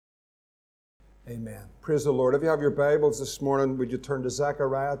Amen. Praise the Lord. If you have your Bibles this morning, would you turn to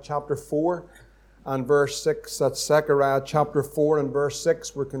Zechariah chapter 4 and verse 6? That's Zechariah chapter 4 and verse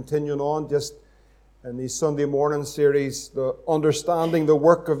 6. We're continuing on just in the Sunday morning series, the understanding the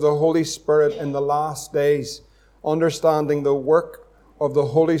work of the Holy Spirit in the last days. Understanding the work of the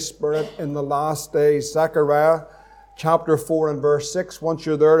Holy Spirit in the last days. Zechariah chapter 4 and verse 6. Once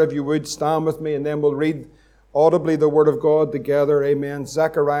you're there, if you would, stand with me and then we'll read audibly the Word of God together. Amen.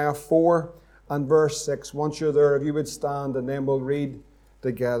 Zechariah 4 and verse 6. Once you're there, if you would stand and then we'll read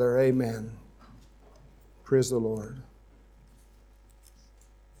together. Amen. Praise the Lord.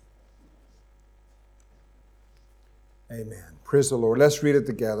 Amen. Praise the Lord. Let's read it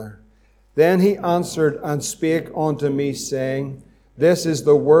together. Then he answered and spake unto me, saying, This is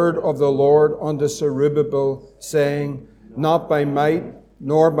the word of the Lord unto Zerubbabel, saying, Not by might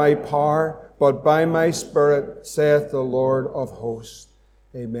nor by power, but by my Spirit, saith the Lord of hosts.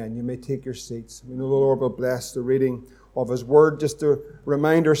 Amen. You may take your seats. We know the Lord will bless the reading of His Word. Just to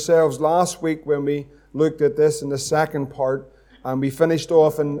remind ourselves, last week when we looked at this in the second part, and we finished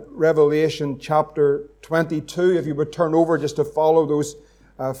off in Revelation chapter 22. If you would turn over just to follow those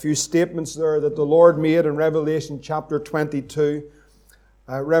few statements there that the Lord made in Revelation chapter 22.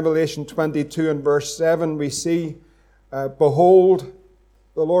 Revelation 22 and verse 7, we see, Behold,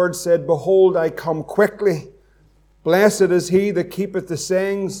 the Lord said, Behold, I come quickly. Blessed is he that keepeth the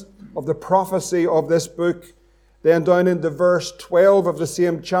sayings of the prophecy of this book. Then down into verse 12 of the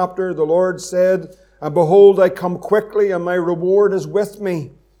same chapter, the Lord said, And behold, I come quickly, and my reward is with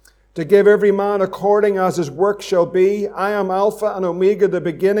me, to give every man according as his work shall be. I am Alpha and Omega, the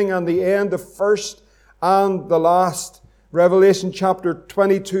beginning and the end, the first and the last. Revelation chapter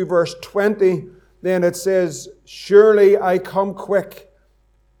 22, verse 20, then it says, Surely I come quick.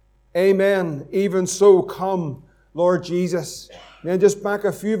 Amen. Even so come, Lord Jesus. Then just back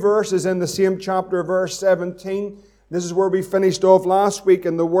a few verses in the same chapter, verse 17. This is where we finished off last week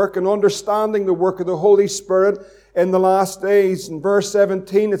in the work and understanding the work of the Holy Spirit in the last days. In verse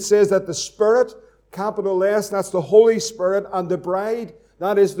 17 it says that the Spirit, capital S, that's the Holy Spirit, and the bride,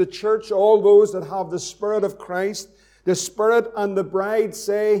 that is the church, all those that have the Spirit of Christ, the Spirit and the bride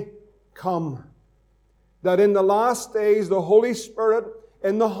say, Come. That in the last days the Holy Spirit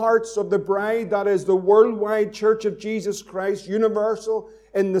in the hearts of the bride, that is the worldwide church of Jesus Christ, universal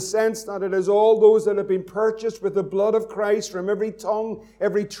in the sense that it is all those that have been purchased with the blood of Christ from every tongue,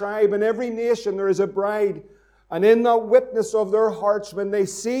 every tribe, and every nation, there is a bride. And in that witness of their hearts, when they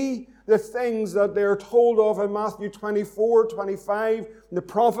see the things that they are told of in Matthew 24, 25, the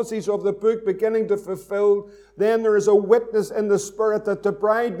prophecies of the book beginning to fulfill, then there is a witness in the Spirit that the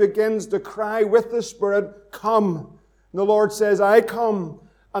bride begins to cry with the Spirit, Come. And the Lord says, I come,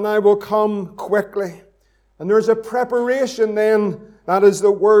 and I will come quickly. And there's a preparation then. That is the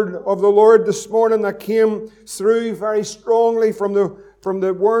word of the Lord this morning that came through very strongly from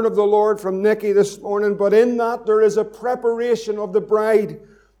the word of the Lord from Nicky this morning. But in that there is a preparation of the bride.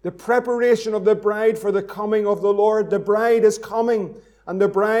 The preparation of the bride for the coming of the Lord. The bride is coming, and the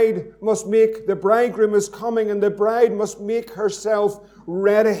bridegroom is coming, and the bride must make herself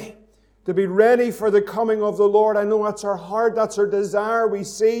ready. To be ready for the coming of the Lord. I know that's our heart, that's our desire. We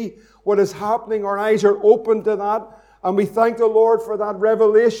see what is happening. Our eyes are open to that. And we thank the Lord for that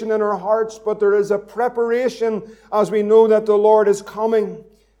revelation in our hearts. But there is a preparation as we know that the Lord is coming.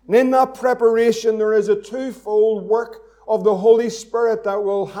 And in that preparation, there is a twofold work of the Holy Spirit that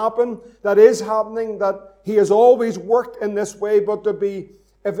will happen, that is happening, that He has always worked in this way. But to be,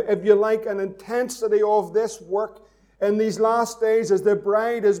 if you like, an intensity of this work in these last days as the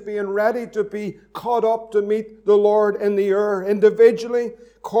bride is being ready to be caught up to meet the Lord in the air. Individually,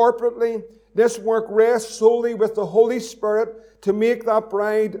 corporately, this work rests solely with the Holy Spirit to make that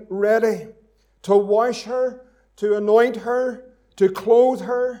bride ready, to wash her, to anoint her, to clothe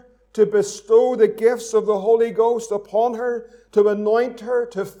her, to bestow the gifts of the Holy Ghost upon her, to anoint her,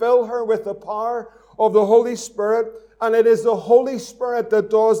 to fill her with the power of the Holy Spirit. And it is the Holy Spirit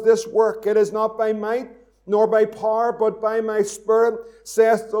that does this work. It is not by might, nor by power, but by my Spirit,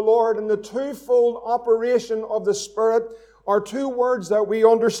 saith the Lord. And the twofold operation of the Spirit are two words that we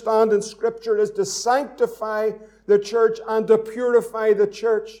understand in Scripture, is to sanctify the church and to purify the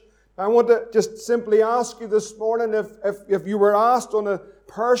church. I want to just simply ask you this morning, if you were asked on a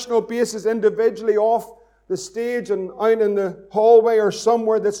personal basis, individually off the stage and out in the hallway or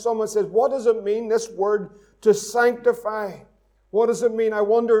somewhere, that someone says, what does it mean, this word, to sanctify? What does it mean? I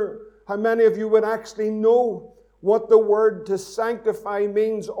wonder how many of you would actually know what the word to sanctify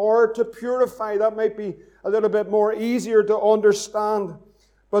means, or to purify. That might be a little bit more easier to understand.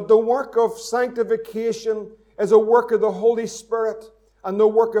 But the work of sanctification is a work of the Holy Spirit. and the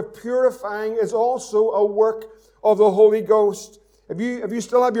work of purifying is also a work of the Holy Ghost. If you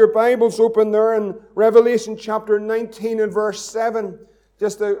still have your Bibles open there in Revelation chapter 19 and verse 7,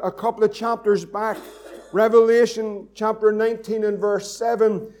 just a couple of chapters back, Revelation chapter 19 and verse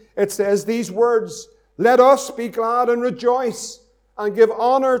 7, it says these words, "Let us be glad and rejoice and give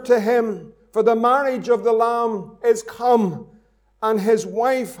honor to him, for the marriage of the Lamb is come, and his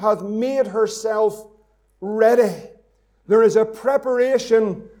wife hath made herself ready." There is a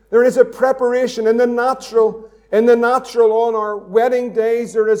preparation. There is a preparation in the natural. In the natural, on our wedding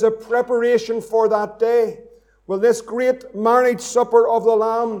days, there is a preparation for that day. Well, this great marriage supper of the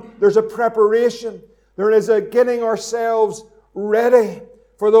Lamb, there's a preparation. There is a getting ourselves ready,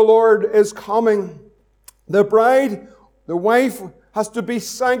 for the Lord is coming. The bride, the wife, has to be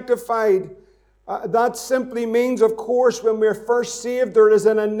sanctified. That simply means, of course, when we're first saved, there is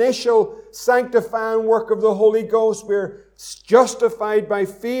an initial sanctifying work of the Holy Ghost. We're justified by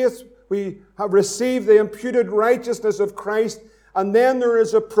faith. We have received the imputed righteousness of Christ. And then there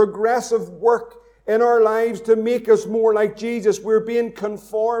is a progressive work in our lives to make us more like Jesus. We're being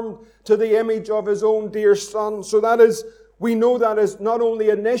conformed to the image of His own dear Son. So that is, we know that is not only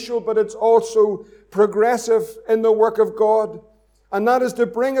initial, but it's also progressive in the work of God. And that is to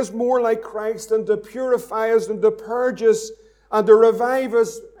bring us more like Christ and to purify us and to purge us and to revive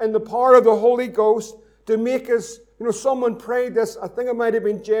us in the power of the Holy Ghost, to make us, someone prayed this, I think it might have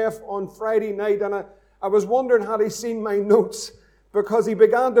been Jeff on Friday night, and I was wondering had he seen my notes, because he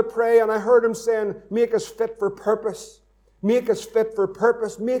began to pray and I heard him saying, make us fit for purpose. Make us fit for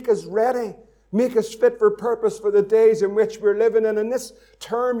purpose. Make us ready. Make us fit for purpose for the days in which we're living in. And this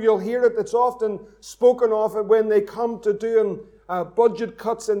term, you'll hear it, it's often spoken of when they come to doing budget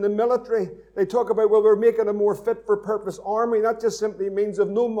cuts in the military. They talk about, well, we're making a more fit for purpose army. That just simply means of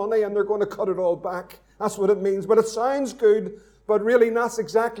no money and they're going to cut it all back. That's what it means. But it sounds good, but really that's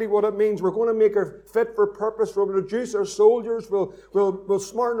exactly what it means. We're going to make her fit for purpose. We'll reduce our soldiers. We'll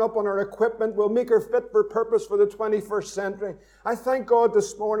smarten up on our equipment. We'll make her fit for purpose for the 21st century. I thank God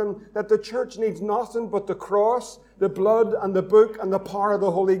this morning that the church needs nothing but the cross, the blood and the book and the power of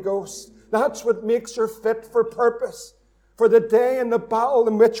the Holy Ghost. That's what makes her fit for purpose. For the day and the battle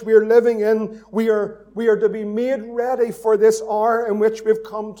in which we are living in, we are to be made ready for this hour in which we've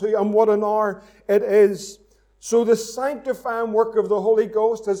come to, and what an hour it is. So the sanctifying work of the Holy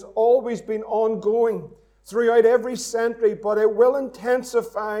Ghost has always been ongoing throughout every century, but it will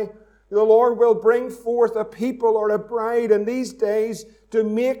intensify. The Lord will bring forth a people or a bride in these days to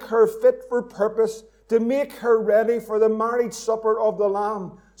make her fit for purpose, to make her ready for the marriage supper of the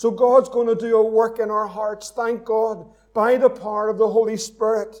Lamb. So God's going to do a work in our hearts, thank God, by the power of the Holy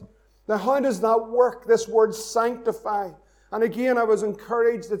Spirit. Now, how does that work, this word sanctify? And again, I was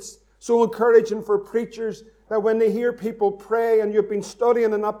encouraged, it's so encouraging for preachers that when they hear people pray and you've been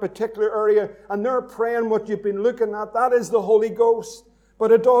studying in that particular area and they're praying what you've been looking at, that is the Holy Ghost.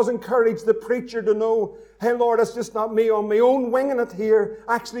 But it does encourage the preacher to know, hey Lord, it's just not me on my own winging it here.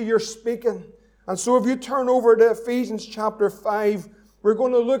 Actually, you're speaking. And so if you turn over to Ephesians chapter 5, we're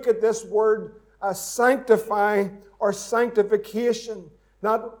going to look at this word sanctify or sanctification.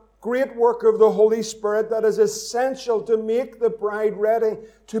 That great work of the Holy Spirit that is essential to make the bride ready,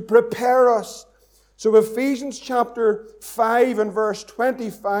 to prepare us. So Ephesians chapter 5 and verse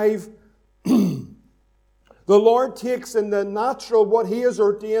 25, the Lord takes in the natural what He has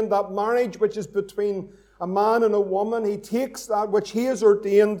ordained, that marriage which is between a man and a woman. He takes that which He has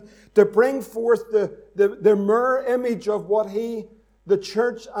ordained to bring forth the mirror image of what He, the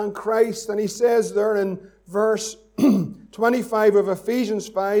church and Christ. And He says there in verse 25 of Ephesians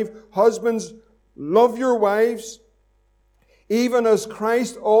 5, husbands, love your wives, even as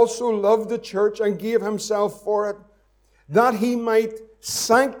Christ also loved the church and gave Himself for it, that He might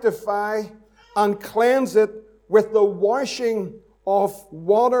sanctify and cleanse it with the washing of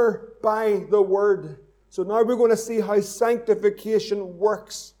water by the Word. So now we're going to see how sanctification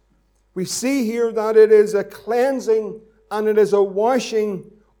works. We see here that it is a cleansing and it is a washing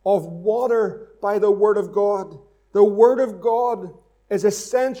of water by the Word of God. The Word of God is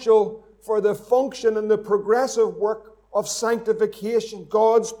essential for the function and the progressive work of sanctification.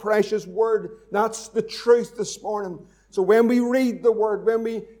 God's precious Word. That's the truth this morning. So when we read the Word, when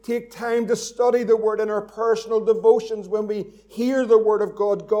we take time to study the Word in our personal devotions, when we hear the Word of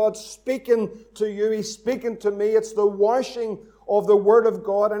God, God's speaking to you, He's speaking to me. It's the washing of the Word of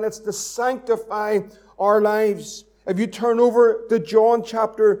God, and it's to sanctify our lives. If you turn over to John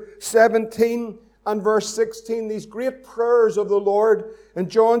chapter 17 and verse 16, these great prayers of the Lord in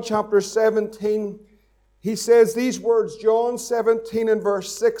John chapter 17, He says these words, John 17 and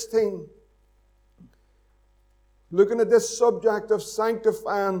verse 16. Looking at this subject of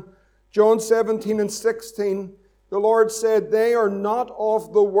sanctifying, John 17 and 16, the Lord said, they are not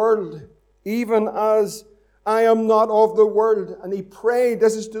of the world, even as I am not of the world. And He prayed,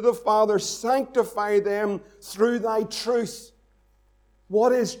 this is to the Father, sanctify them through Thy truth.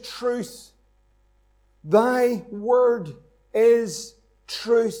 What is truth? Thy word is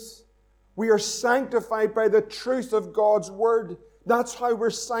truth. We are sanctified by the truth of God's word. That's how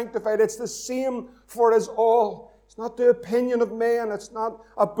we're sanctified. It's the same for us all. It's not the opinion of man. It's not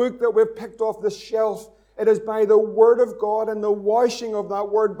a book that we've picked off the shelf. It is by the Word of God and the washing of that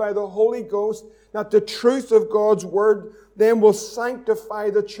Word by the Holy Ghost that the truth of God's Word then will sanctify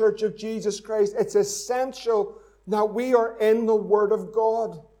the church of Jesus Christ. It's essential that we are in the Word of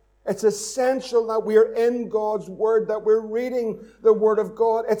God. It's essential that we are in God's Word, that we're reading the Word of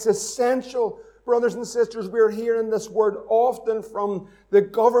God. It's essential, brothers and sisters, we're hearing this word often from the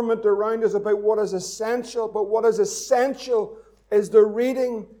government around us about what is essential, but what is essential is the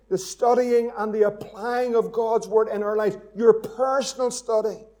reading, the studying, and the applying of God's Word in our lives. Your personal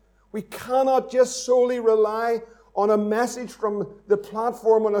study. We cannot just solely rely on a message from the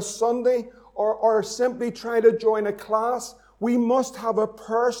platform on a Sunday or simply try to join a class. We must have a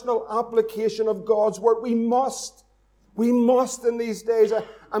personal application of God's Word. We must. We must in these days.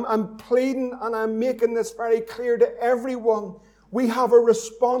 I'm pleading and I'm making this very clear to everyone. We have a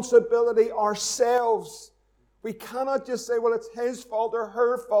responsibility ourselves. We cannot just say, well, it's his fault or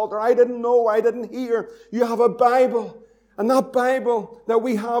her fault, or I didn't know, I didn't hear. You have a Bible. And that Bible that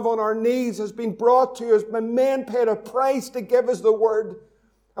we have on our knees has been brought to us. Men paid a price to give us the Word.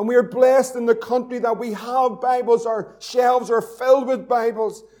 And we are blessed in the country that we have Bibles. Our shelves are filled with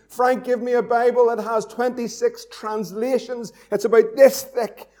Bibles. Frank gave me a Bible that has 26 translations. It's about this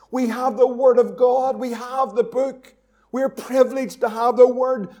thick. We have the Word of God. We have the book. We're privileged to have the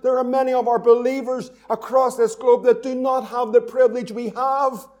Word. There are many of our believers across this globe that do not have the privilege we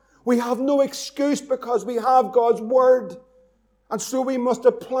have. We have no excuse because we have God's Word. And so we must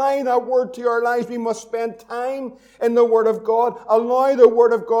apply that Word to our lives. We must spend time in the Word of God. Allow the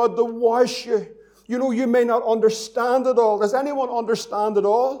Word of God to wash you. You know, you may not understand it all. Does anyone understand it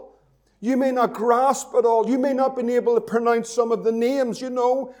all? You may not grasp it all. You may not be able to pronounce some of the names. You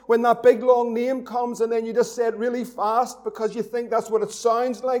know, when that big long name comes and then you just say it really fast because you think that's what it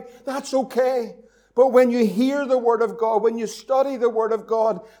sounds like, that's okay. But when you hear the Word of God, when you study the Word of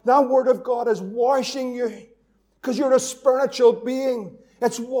God, that Word of God is washing you because you're a spiritual being.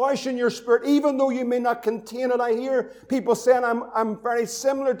 It's washing your spirit, even though you may not contain it. I hear people saying, I'm very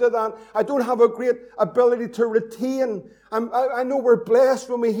similar to that. I don't have a great ability to retain. I know we're blessed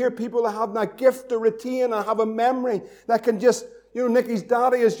when we hear people that have that gift to retain and have a memory that can just, you know, Nicky's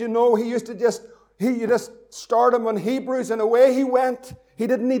daddy, as you know, you just start him on Hebrews and away he went. He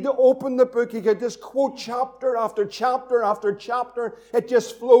didn't need to open the book. He could just quote chapter after chapter after chapter. It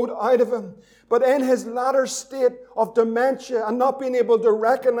just flowed out of him. But in his latter state of dementia and not being able to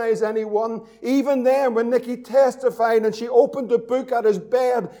recognize anyone, even then when Nicky testified and she opened the book at his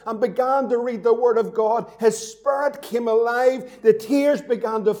bed and began to read the Word of God, his spirit came alive. The tears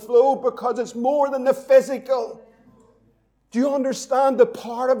began to flow because it's more than the physical. Do you understand the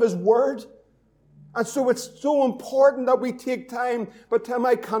part of His Word? And so it's so important that we take time. But Tim,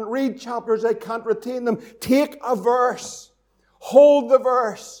 I can't read chapters, I can't retain them. Take a verse, hold the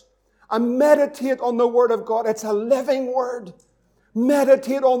verse, and meditate on the Word of God. It's a living Word.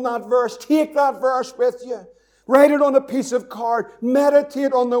 Meditate on that verse. Take that verse with you. Write it on a piece of card.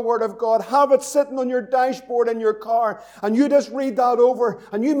 Meditate on the Word of God. Have it sitting on your dashboard in your car. And you just read that over.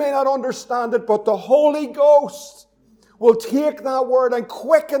 And you may not understand it, but the Holy Ghost will take that Word and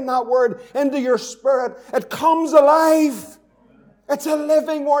quicken that Word into your spirit. It comes alive. It's a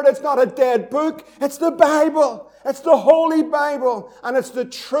living Word. It's not a dead book. It's the Bible. It's the Holy Bible. And it's the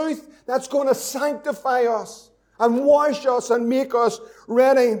truth that's going to sanctify us and wash us and make us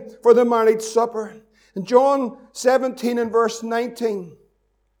ready for the marriage supper. In John 17 and verse 19,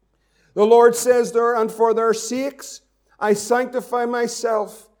 the Lord says there, and for their sakes I sanctify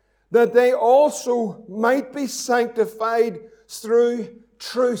myself, that they also might be sanctified through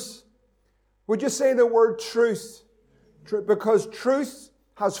truth. Would you say the word truth? Because truth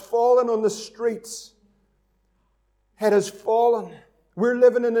has fallen on the streets. It has fallen. We're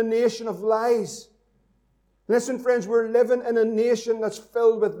living in a nation of lies. Listen, friends, we're living in a nation that's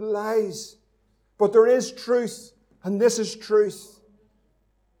filled with lies. But there is truth, and this is truth.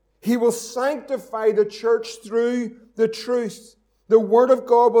 He will sanctify the church through the truth. The Word of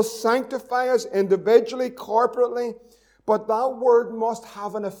God will sanctify us individually, corporately, but that Word must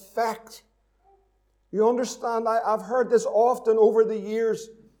have an effect. You understand? I've heard this often over the years.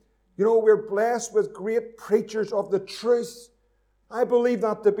 You know, we're blessed with great preachers of the truth. I believe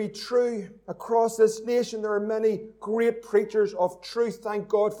that to be true. Across this nation, there are many great preachers of truth. Thank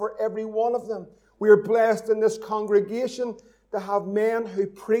God for every one of them. We are blessed in this congregation to have men who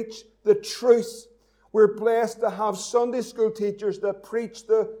preach the truth. We're blessed to have Sunday school teachers that preach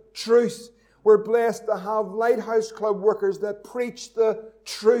the truth. We're blessed to have Lighthouse Club workers that preach the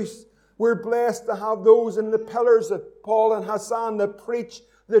truth. We're blessed to have those in the pillars, that Paul and Hassan, that preach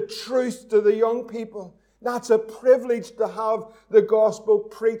the truth to the young people. That's a privilege to have the gospel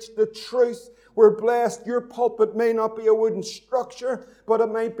preached, the truth. We're blessed. Your pulpit may not be a wooden structure, but it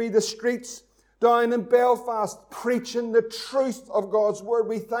might be the streets down in Belfast preaching the truth of God's word.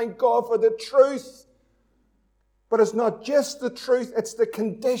 We thank God for the truth. But it's not just the truth, it's the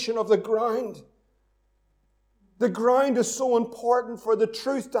condition of the ground. The ground is so important for the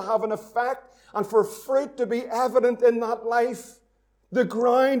truth to have an effect and for fruit to be evident in that life. The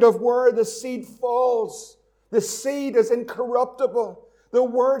ground of where the seed falls. The seed is incorruptible. The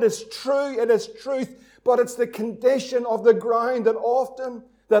word is true, it is truth, but it's the condition of the ground that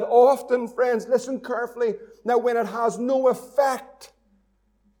often, friends, listen carefully, now when it has no effect,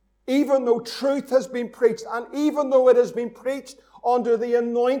 even though truth has been preached, and even though it has been preached under the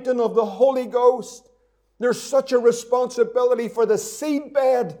anointing of the Holy Ghost, there's such a responsibility for the seed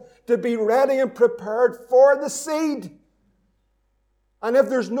bed to be ready and prepared for the seed. And if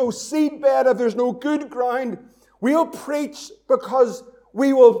there's no seed bed, if there's no good ground, we'll preach because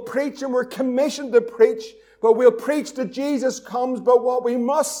we will preach and we're commissioned to preach, but we'll preach till Jesus comes. But what we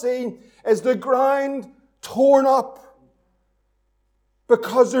must see is the ground torn up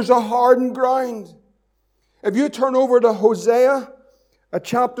because there's a hardened ground. If you turn over to Hosea,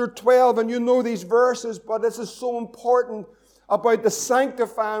 chapter 12, and you know these verses, but this is so important about the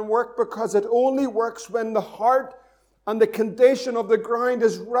sanctifying work because it only works when the heart and the condition of the ground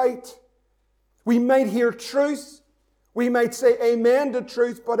is right. We might hear truth. We might say amen to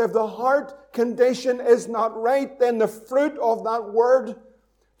truth, but if the heart condition is not right, then the fruit of that word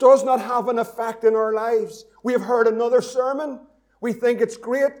does not have an effect in our lives. We have heard another sermon. We think it's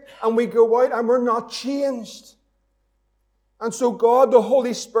great, and we go out and we're not changed. And so God, the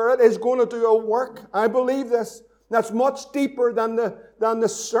Holy Spirit, is going to do a work. I believe this. That's much deeper than the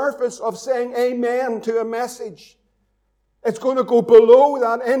surface of saying amen to a message. It's going to go below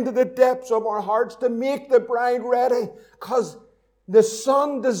that into the depths of our hearts to make the bride ready, because the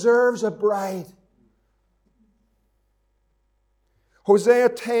Son deserves a bride. Hosea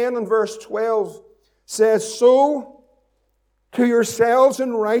 10 and verse 12 says, sow to yourselves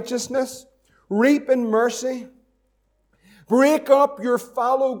in righteousness, reap in mercy, break up your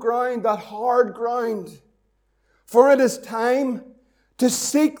fallow ground, that hard ground, for it is time to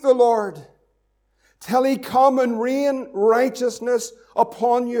seek the Lord till He come and rain righteousness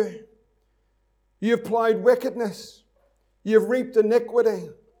upon you. You have plowed wickedness. You have reaped iniquity.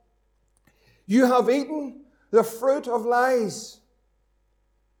 You have eaten the fruit of lies,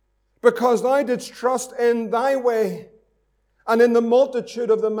 because thou didst trust in thy way and in the multitude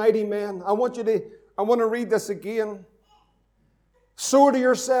of the mighty men. I want to read this again. Sow to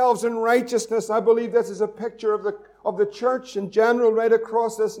yourselves in righteousness. I believe this is a picture of the church in general right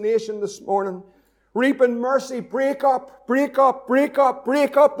across this nation this morning. Reap in mercy. Break up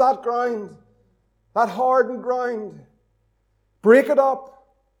that ground. That hardened ground. Break it up.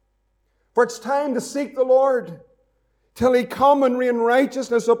 For it's time to seek the Lord till He come and rain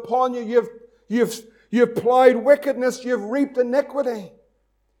righteousness upon you. You've plowed wickedness. You've reaped iniquity.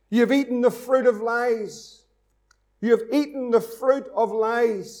 You've eaten the fruit of lies. You've eaten the fruit of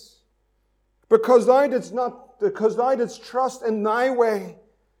lies. Because thou didst trust in thy way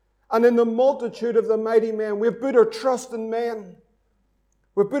and in the multitude of the mighty men. We've put our trust in men.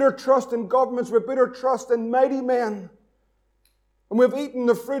 We've put our trust in governments. We've put our trust in mighty men. And we've eaten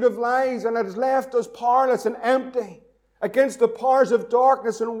the fruit of lies, and it has left us powerless and empty against the powers of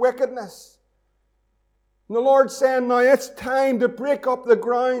darkness and wickedness. And the Lord's saying, now it's time to break up the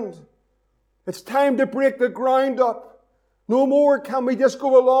ground. It's time to break the ground up. No more can we just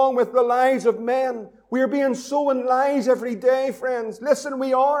go along with the lies of men. We are being sown lies every day, friends. Listen,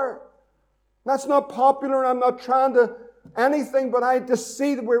 we are. That's not popular. I'm not trying to anything, but I just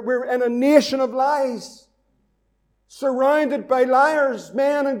see that we're in a nation of lies. Surrounded by liars,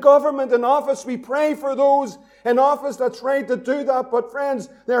 men in government and office. We pray for those in office that's trying to do that. But friends,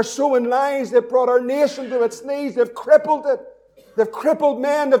 they're sowing lies. They've brought our nation to its knees. They've crippled it. They've crippled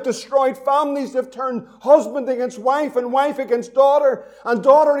men. They've destroyed families. They've turned husband against wife and wife against daughter and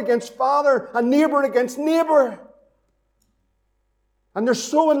daughter against father and neighbor against neighbor. And they're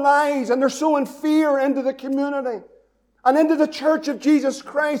sowing lies and they're sowing fear into the community. and into the church of Jesus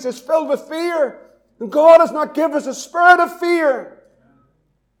Christ is filled with fear. And God has not given us a spirit of fear.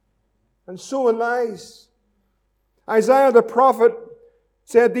 And sowing lies. Isaiah the prophet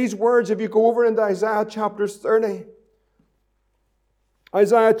said these words, if you go over into Isaiah chapter 30.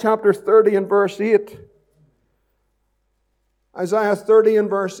 Isaiah chapter 30 and verse 8. Isaiah 30 and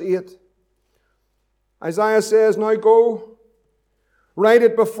verse 8. Isaiah says, now go, write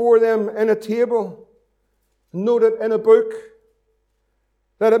it before them in a table, note it in a book,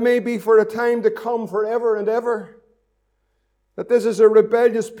 that it may be for a time to come forever and ever, that this is a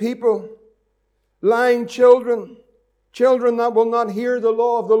rebellious people, lying children, children that will not hear the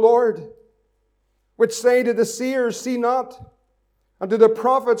law of the Lord, which say to the seers, see not, and to the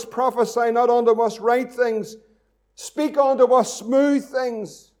prophets, prophesy not unto us right things, speak unto us smooth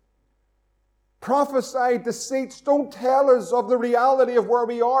things. Prophesy deceits. Don't tell us of the reality of where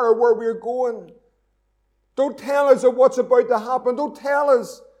we are or where we're going. Don't tell us of what's about to happen. Don't tell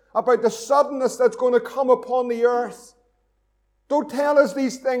us about the suddenness that's going to come upon the earth. Don't tell us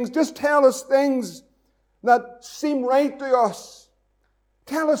these things. Just tell us things that seem right to us.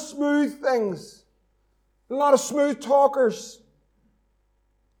 Tell us smooth things. A lot of smooth talkers.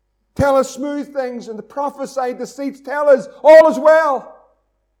 Tell us smooth things, and the prophesy deceits. Tell us all is well.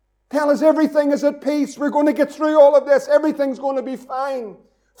 Tell us everything is at peace. We're going to get through all of this. Everything's going to be fine.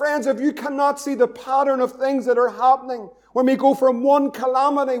 Friends, if you cannot see the pattern of things that are happening, when we go from one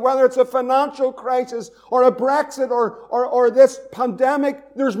calamity, whether it's a financial crisis or a Brexit or this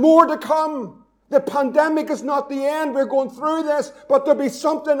pandemic, there's more to come. The pandemic is not the end. We're going through this, but there'll be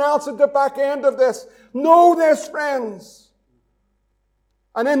something else at the back end of this. Know this, friends.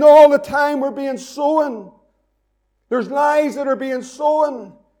 And in all the time we're being sown. There's lies that are being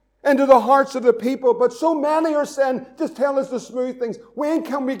sown into the hearts of the people. But so many are saying, just tell us the smooth things. When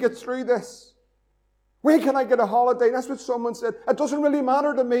can we get through this? When can I get a holiday? That's what someone said. It doesn't really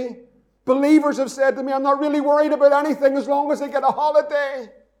matter to me. Believers have said to me, I'm not really worried about anything as long as I get a holiday.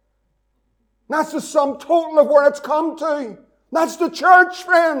 That's the sum total of where it's come to. That's the church,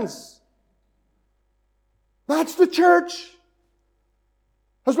 friends. That's the church.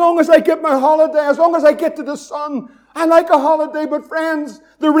 As long as I get my holiday, as long as I get to the sun, I like a holiday. But friends,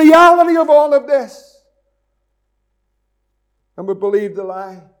 the reality of all of this, and we believe the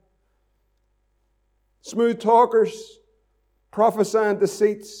lie. Smooth talkers, prophesying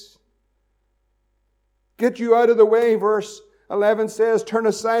deceits. Get you out of the way, verse 11 says, turn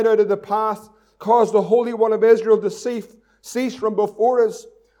aside out of the path, cause the Holy One of Israel to cease from before us.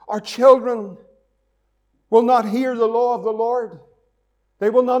 Our children will not hear the law of the Lord. They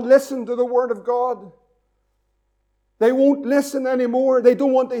will not listen to the Word of God. They won't listen anymore. They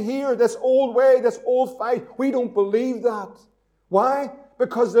don't want to hear this old way, this old fight. We don't believe that. Why?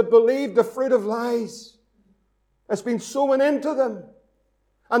 Because they believe the fruit of lies. It's been sown into them.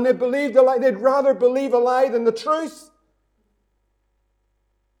 And they believe the lie. They'd rather believe a lie than the truth.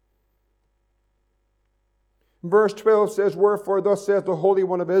 Verse 12 says, wherefore thus saith the Holy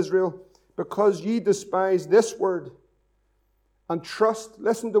One of Israel, because ye despise this word, and trust,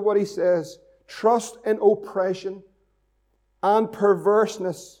 listen to what he says, trust in oppression and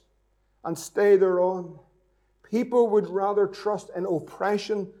perverseness, and stay thereon. People would rather trust in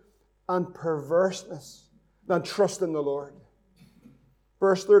oppression and perverseness than trust in the Lord.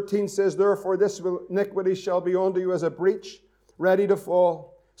 Verse 13 says, therefore this iniquity shall be unto you as a breach, ready to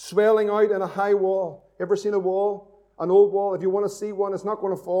fall, swelling out in a high wall. Ever seen a wall? An old wall? If you want to see one, it's not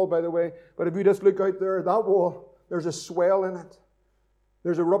going to fall, by the way. But if you just look out there, that wall, there's a swell in it.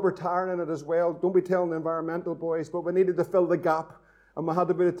 There's a rubber tire in it as well. Don't be telling the environmental boys, but we needed to fill the gap. And we had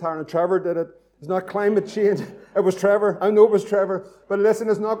to put a tire, and Trevor did it. It's not climate change. It was Trevor. I know it was Trevor. But listen,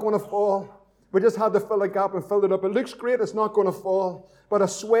 it's not going to fall. We just had to fill a gap and fill it up. It looks great. It's not going to fall. But a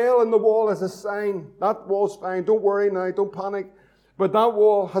swell in the wall is a sign. That wall's fine. Don't worry now. Don't panic. But that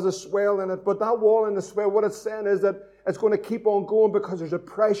wall has a swell in it. But that wall and the swell, what it's saying is that it's going to keep on going because there's a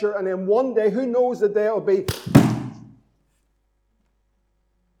pressure. And then one day, who knows the day it'll be...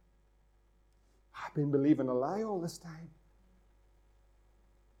 I've been believing a lie all this time.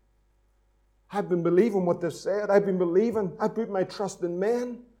 I've been believing what they've said. I put my trust in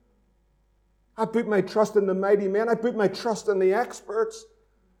men. I put my trust in the mighty men. I put my trust in the experts.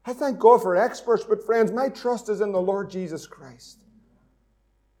 I thank God for experts, but friends, my trust is in the Lord Jesus Christ.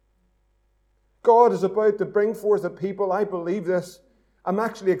 God is about to bring forth a people. I believe this. I'm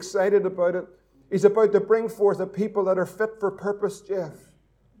actually excited about it. He's about to bring forth a people that are fit for purpose, Jeff.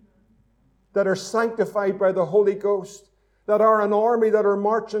 That are sanctified by the Holy Ghost. That are an army that are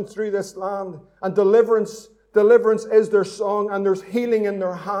marching through this land. And deliverance is their song, and there's healing in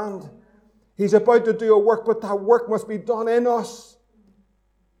their hand. He's about to do a work, but that work must be done in us.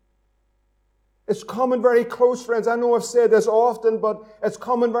 It's coming very close, friends. I know I've said this often, but it's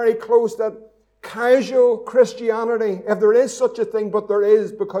coming very close that casual Christianity, if there is such a thing, but there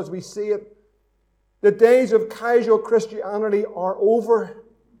is because we see it, the days of casual Christianity are over.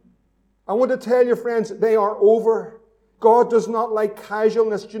 I want to tell you, friends, they are over. God does not like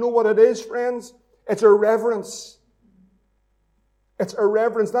casualness. Do you know what it is, friends? It's irreverence. It's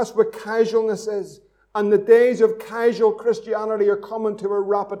irreverence. That's what casualness is. And the days of casual Christianity are coming to a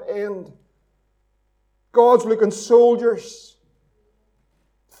rapid end. God's looking soldiers,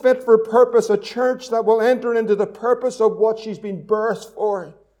 fit for purpose, a church that will enter into the purpose of what she's been birthed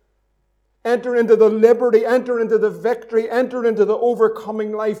for. Enter into the liberty, enter into the victory, enter into the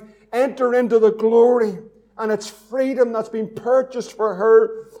overcoming life, enter into the glory. And it's freedom that's been purchased for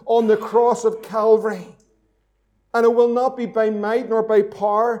her on the cross of Calvary. And it will not be by might nor by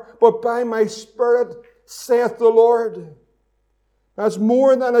power, but by my Spirit, saith the Lord. That's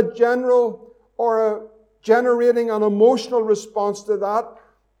more than a general or a generating an emotional response to that.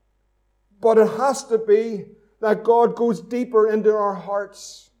 But it has to be that God goes deeper into our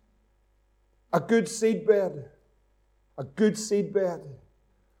hearts. A good seedbed. A good seedbed.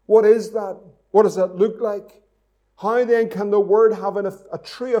 What is that? What does that look like? How then can the Word have a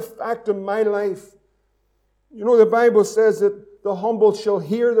true effect in my life? You know, the Bible says that the humble shall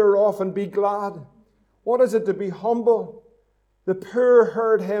hear thereof and be glad. What is it to be humble? The poor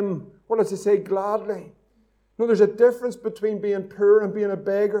heard him, what does it say, gladly? No, there's a difference between being poor and being a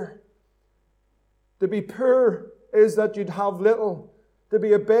beggar. To be poor is that you'd have little. To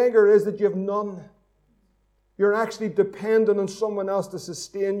be a beggar is that you have none. You're actually dependent on someone else to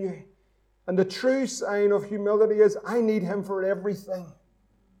sustain you. And the true sign of humility is, I need Him for everything.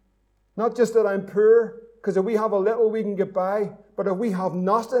 Not just that I'm poor, because if we have a little we can get by, but if we have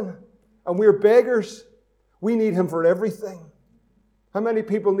nothing and we're beggars, we need Him for everything. How many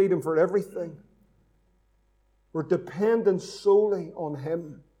people need Him for everything? We're dependent solely on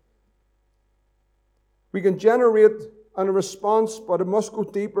Him. We can generate a response, but it must go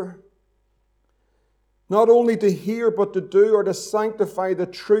deeper. Not only to hear, but to do, or to sanctify the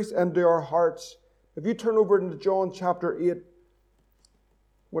truth into our hearts. If you turn over into John chapter 8, I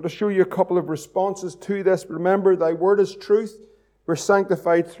want to show you a couple of responses to this. Remember, thy word is truth. We're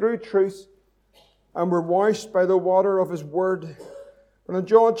sanctified through truth, and we're washed by the water of His word. And in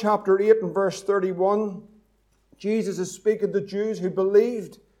John chapter 8 and verse 31, Jesus is speaking to Jews who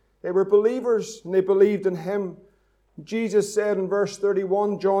believed. They were believers, and they believed in Him. Jesus said in verse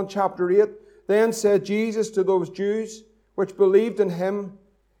 31, John chapter 8, then said Jesus to those Jews which believed in Him,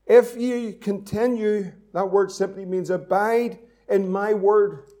 if ye continue, that word simply means abide in my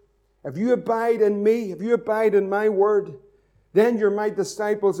word. If you abide in me, if you abide in my word, then you're my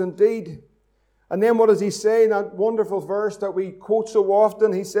disciples indeed. And then what does He say in that wonderful verse that we quote so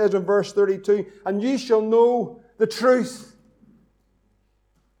often? He says in verse 32, and ye shall know the truth.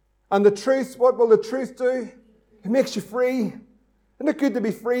 And the truth, what will the truth do? It makes you free. Isn't it good to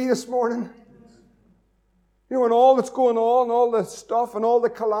be free this morning? You know, and all that's going on, all the stuff and all the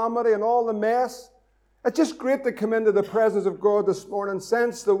calamity and all the mess, it's just great to come into the presence of God this morning,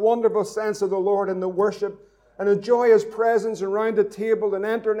 sense the wonderful sense of the Lord in the worship, and enjoy His presence around the table and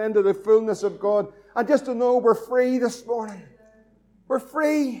entering into the fullness of God. And just to know we're free this morning. We're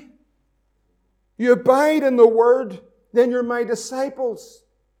free. You abide in the Word, then you're my disciples.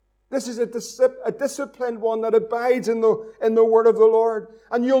 This is a disciplined one that abides in the Word of the Lord.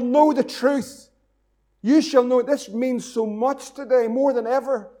 And you'll know the truth. You shall know. This means so much today, more than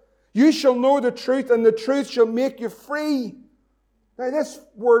ever. You shall know the truth, and the truth shall make you free. Now, this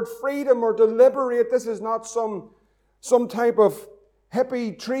word freedom or to liberate, this is not some type of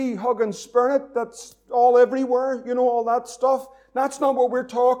hippie tree-hugging spirit that's all everywhere, you know, all that stuff. That's not what we're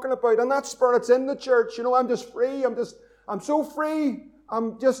talking about. And that spirit's in the church. You know, I'm just free. I'm so free.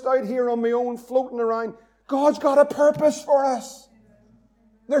 I'm just out here on my own, floating around. God's got a purpose for us.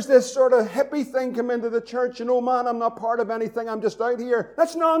 There's this sort of hippie thing come into the church. You know, man, I'm not part of anything. I'm just out here.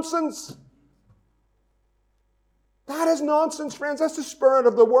 That's nonsense. That is nonsense, friends. That's the spirit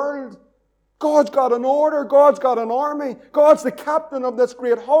of the world. God's got an order. God's got an army. God's the captain of this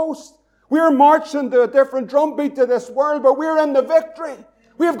great host. We're marching to a different drumbeat to this world, but we're in the victory.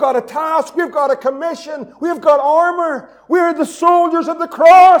 We've got a task. We've got a commission. We've got armor. We're the soldiers of the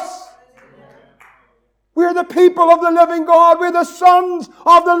cross. We're the people of the living God. We're the sons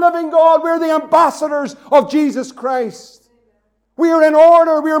of the living God. We're the ambassadors of Jesus Christ. We're in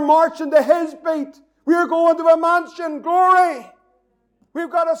order. We're marching to His beat. We're going to a mansion. Glory.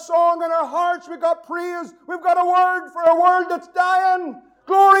 We've got a song in our hearts. We've got praise. We've got a word for a world that's dying.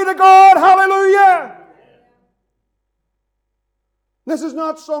 Glory to God. Hallelujah. This is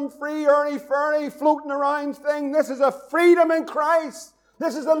not some free, earny-ferny, floating around thing. This is a freedom in Christ.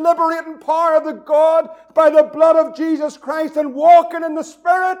 This is the liberating power of the God by the blood of Jesus Christ and walking in the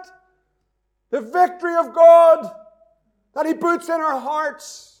Spirit. The victory of God that He puts in our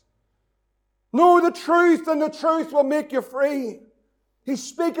hearts. Know the truth, and the truth will make you free. He's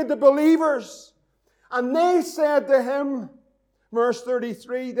speaking to believers. And they said to Him, verse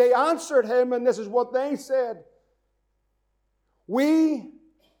 33, they answered Him, and this is what they said. We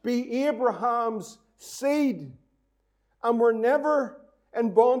be Abraham's seed, and were never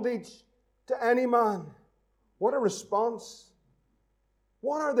in bondage to any man. What a response.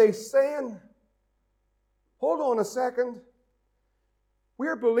 What are they saying? Hold on a second.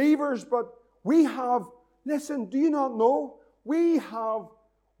 We're believers, but we have, listen, do you not know? We have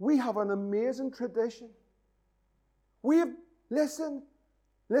an amazing tradition. We have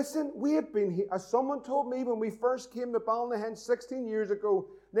been here. As someone told me when we first came to Ballynahen 16 years ago,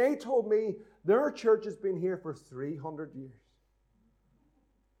 they told me their church has been here for 300 years.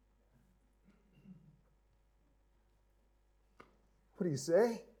 What do you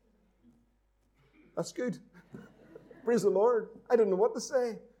say? That's good. Praise the Lord. I don't know what to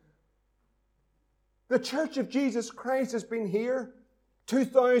say. The Church of Jesus Christ has been here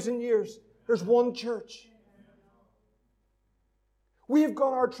 2,000 years. There's one church. We've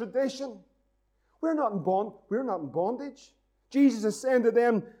got our tradition. We're not in bondage. Jesus is saying to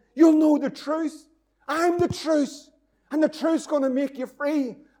them, you'll know the truth. I'm the truth. And the truth's going to make you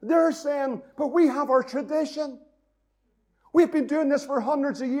free. They're saying, but we have our tradition. We've been doing this for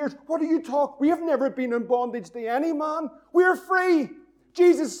hundreds of years. What do you talk? We have never been in bondage to any man. We're free.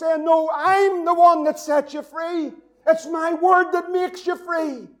 Jesus said, no, I'm the one that sets you free. It's my word that makes you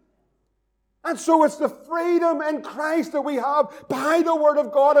free. And so it's the freedom in Christ that we have by the Word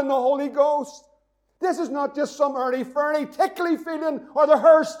of God and the Holy Ghost. This is not just some early-ferny, tickly feeling or the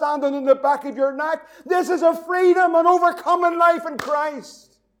hair standing in the back of your neck. This is a freedom and overcoming life in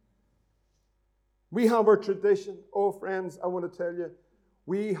Christ. We have our tradition. Oh, friends, I want to tell you,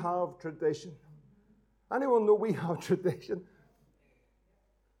 we have tradition. Anyone know we have tradition?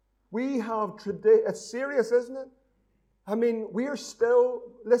 We have tradition. It's serious, isn't it? I mean, we're still,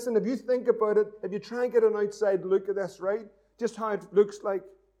 listen, if you think about it, if you try and get an outside look at this, right? Just how it looks like.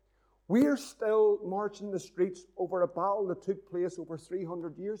 We're still marching the streets over a battle that took place over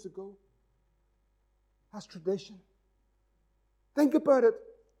 300 years ago. That's tradition. Think about it.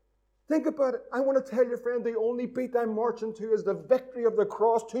 Think about it. I want to tell you, friend, the only beat I'm marching to is the victory of the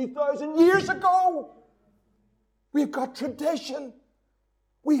cross 2,000 years ago. We've got tradition.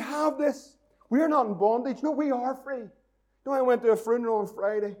 We have this. We're not in bondage. No, we are free. You know, I went to a funeral on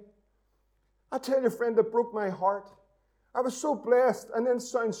Friday. I tell you, friend, it broke my heart. I was so blessed, and then it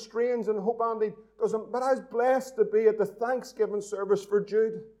sounds strange, and hope Andy doesn't, but I was blessed to be at the Thanksgiving service for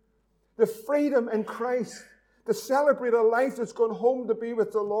Jude. The freedom in Christ, to celebrate a life that's gone home to be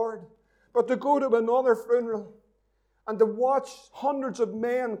with the Lord, but to go to another funeral and to watch hundreds of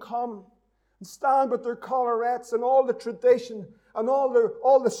men come and stand with their collarettes and all the tradition and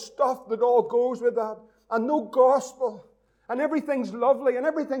all the stuff that all goes with that, and no gospel. And everything's lovely and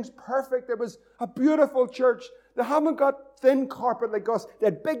everything's perfect. It was a beautiful church. They haven't got thin carpet like us. They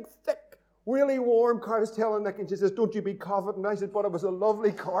had big, thick, really warm carpet. I was telling Nick, and she says, don't you be coveting. I said, but it was a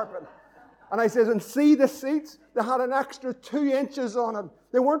lovely carpet. And I says, and see the seats? They had an extra 2 inches on it.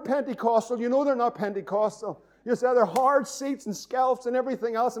 They weren't Pentecostal. You know they're not Pentecostal. You say they're hard seats and scalps and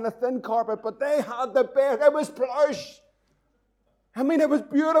everything else and a thin carpet, but they had the best. It was plush. I mean, it was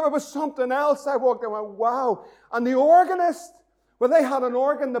beautiful. It was something else. I walked in and went, wow. And the organist, well, they had an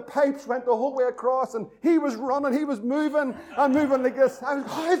organ. The pipes went the whole way across, and he was running. He was moving and moving like this.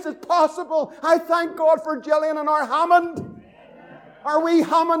 How is it possible? I thank God for Gillian and our Hammond. Our wee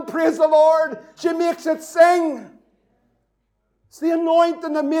Hammond, praise the Lord. She makes it sing. It's the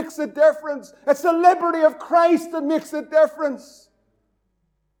anointing that makes the difference. It's the liberty of Christ that makes the difference.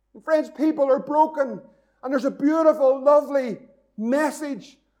 And friends, people are broken, and there's a beautiful, lovely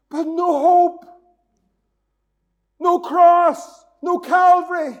message, but no hope, no cross, no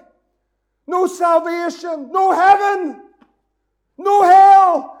Calvary, no salvation, no heaven, no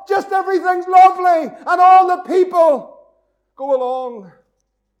hell, just everything's lovely, and all the people go along,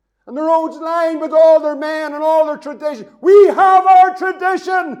 and the road's lined with all their men and all their tradition. We have our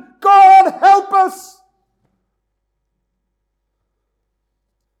tradition. God help us.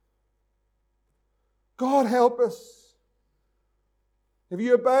 God help us. If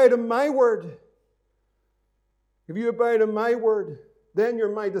you abide in my word, then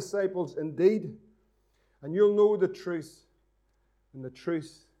you're my disciples indeed, and you'll know the truth, And the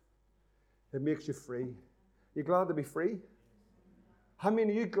truth, it makes you free. You glad to be free? How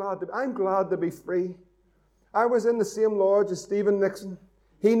many of you glad to be? I'm glad to be free. I was in the same lodge as Stephen Nixon.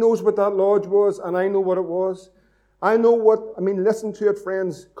 He knows what that lodge was, and I know what it was. Listen to it,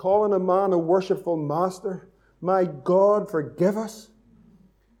 friends. Calling a man a worshipful master. My God, forgive us.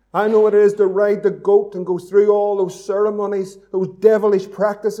 I know what it is to ride the goat and go through all those ceremonies, those devilish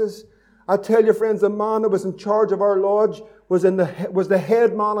practices. I tell you, friends, the man that was in charge of our lodge was the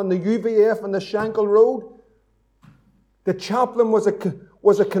head man on the UVF on the Shankill Road. The chaplain was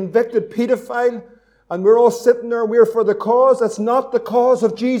a convicted paedophile. And we're all sitting there, we're for the cause. That's not the cause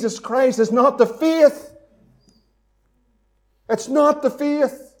of Jesus Christ. It's not the faith. It's not the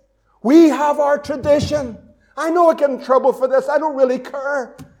faith. We have our tradition. I know I get in trouble for this. I don't really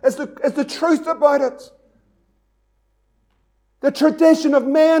care. It's the truth about it. The tradition of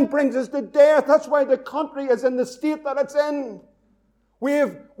man brings us to death. That's why the country is in the state that it's in. We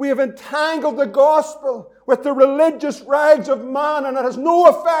have entangled the gospel with the religious rags of man, and it has no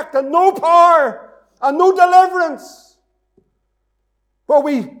effect and no power and no deliverance. But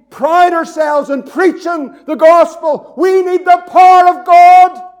we pride ourselves in preaching the gospel. We need the power of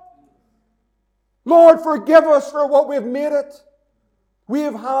God. Lord, forgive us for what we've made it. We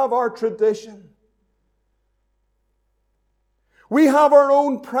have our tradition. We have our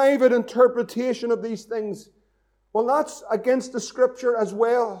own private interpretation of these things. Well, that's against the Scripture as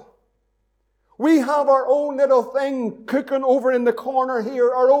well. We have our own little thing cooking over in the corner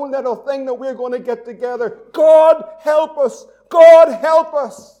here, our own little thing that we're going to get together. God help us. God help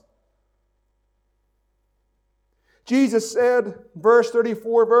us. Jesus said, verse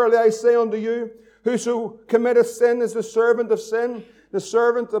 34, Verily I say unto you, whoso committeth sin is the servant of sin. The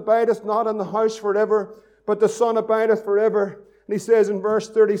servant abideth not in the house forever, but the Son abideth forever. And he says in verse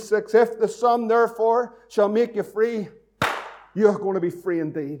 36, If the Son therefore shall make you free, you're going to be free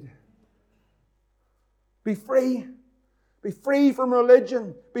indeed. Be free. Be free from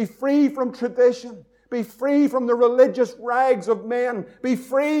religion. Be free from tradition. Be free from the religious rags of men. Be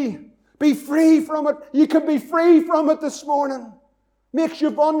free. Be free from it. You can be free from it this morning. Makes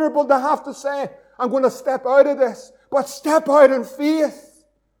you vulnerable to have to say, I'm going to step out of this. But step out in faith.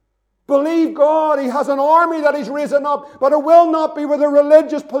 Believe God. He has an army that He's risen up. But it will not be with the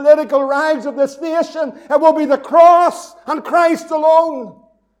religious, political rags of this nation. It will be the cross and Christ alone.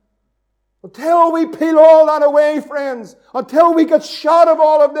 Until we peel all that away, friends. Until we get shot of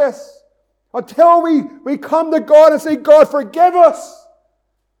all of this. Until we come to God and say, God, forgive us.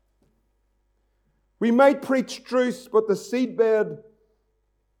 We might preach truth, but the seedbed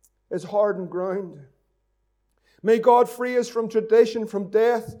is hardened ground. May God free us from tradition, from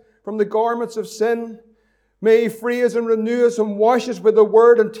death, from the garments of sin. May He free us and renew us and wash us with the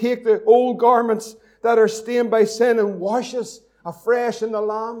Word and take the old garments that are stained by sin and wash us afresh in the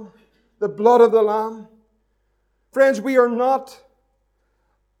Lamb, the blood of the Lamb. Friends, we are not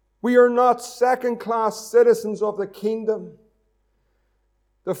second-class citizens of the kingdom.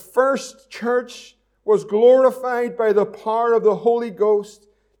 The first church was glorified by the power of the Holy Ghost.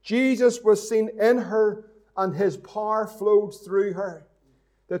 Jesus was seen in her, and His power flowed through her.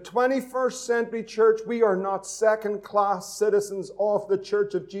 The 21st century church, we are not second-class citizens of the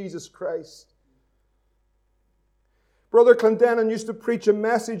Church of Jesus Christ. Brother Clendenin used to preach a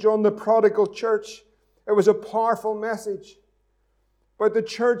message on the prodigal church. It was a powerful message about the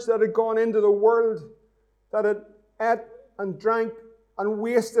church that had gone into the world, that had ate and drank and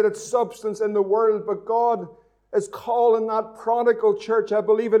wasted its substance in the world. But God is calling that prodigal church, I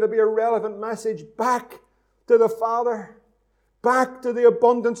believe it'll be a relevant message, back to the Father, back to the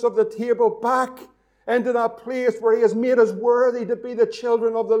abundance of the table, back into that place where He has made us worthy to be the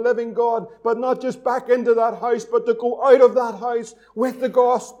children of the living God, but not just back into that house, but to go out of that house with the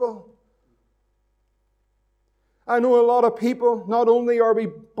gospel. I know a lot of people, not only are we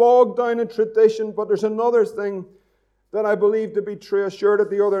bogged down in tradition, but there's another thing that I believe to be true. I shared it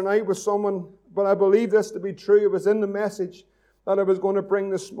the other night with someone, but I believe this to be true. It was in the message that I was going to bring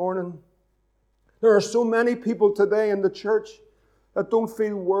this morning. There are so many people today in the church that don't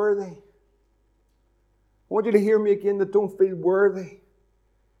feel worthy. I want you to hear me again, that don't feel worthy.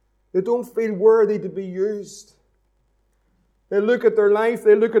 They don't feel worthy to be used. They look at their life,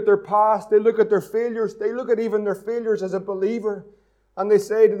 they look at their past, they look at their failures, they look at even their failures as a believer, and they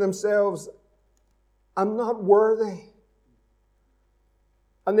say to themselves, I'm not worthy.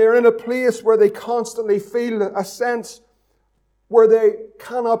 And they're in a place where they constantly feel a sense where they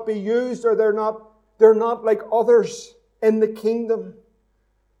cannot be used, or they're not like others in the kingdom.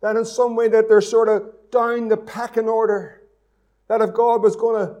 That in some way that they're sort of down the pecking order. That if God was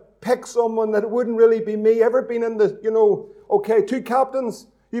going to pick someone that wouldn't really be me. Ever been in the, okay, 2 captains,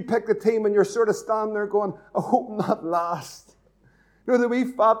 you pick the team and you're sort of standing there going, I hope not last. The wee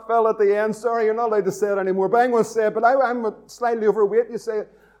fat fella at the end, sorry, you're not allowed to say it anymore, but I'm going to say it, but I'm slightly overweight. You say,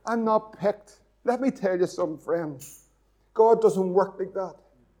 I'm not picked. Let me tell you something, friend. God doesn't work like that.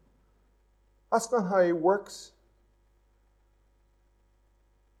 That's not how He works.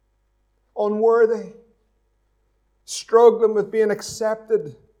 Unworthy. Struggling with being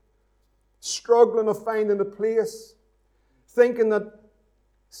accepted. Struggling of finding a place. Thinking that,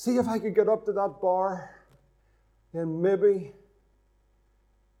 see if I could get up to that bar, then maybe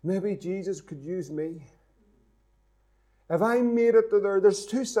Jesus could use me. If I made it to there's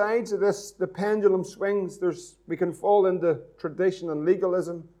 2 sides of this. The pendulum swings. We can fall into tradition and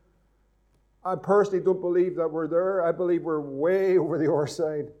legalism. I personally don't believe that we're there. I believe we're way over the other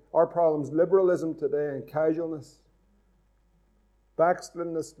side. Our problem is liberalism today and casualness.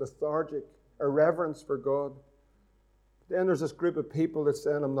 Backslidness, lethargic, irreverence for God. Then there's this group of people that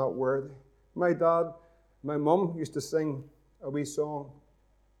saying I'm not worthy. My mum used to sing a wee song.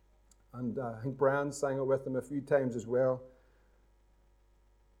 And I think Brian sang it with them a few times as well.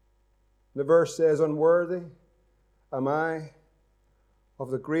 The verse says, unworthy am I of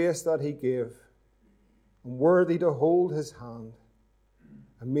the grace that He gave, unworthy to hold His hand,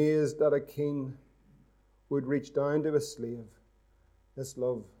 amazed that a king would reach down to a slave. This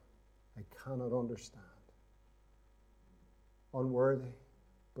love I cannot understand. Unworthy,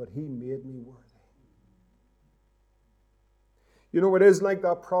 but He made me worthy. It is like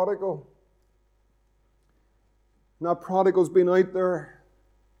that prodigal. And that prodigal's been out there,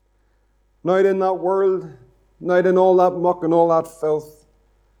 out in that world, out in all that muck and all that filth.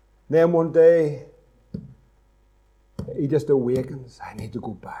 And then one day, he just awakens. I need to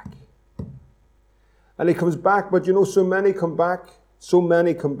go back. And he comes back, but so many come back. So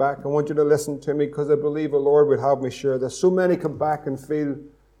many come back. I want you to listen to me because I believe the Lord would have me share this. So many come back and feel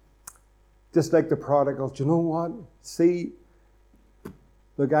just like the prodigal. Do you know what? See,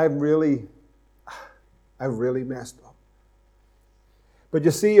 look, I've really messed up. But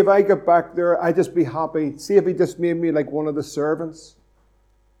you see, if I get back there, I'd just be happy. See, if He just made me like one of the servants,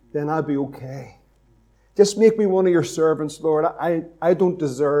 then I'd be okay. Just make me one of your servants, Lord. I don't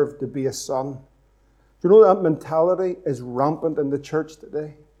deserve to be a son. Do you know that mentality is rampant in the church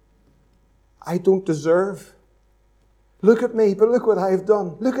today? I don't deserve. Look at me, but look what I've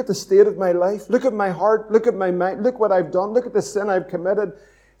done. Look at the state of my life. Look at my heart. Look at my mind. Look what I've done. Look at the sin I've committed.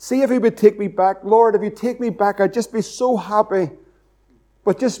 See if He would take me back. Lord, if You take me back, I'd just be so happy.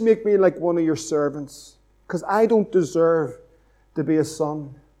 But just make me like one of Your servants. Because I don't deserve to be a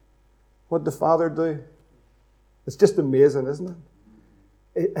son. What'd the Father do? It's just amazing, isn't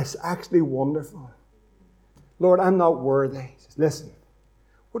it? It's actually wonderful. Lord, I'm not worthy. He says, listen,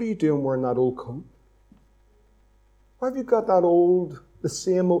 what are you doing wearing that old coat? Why have you got the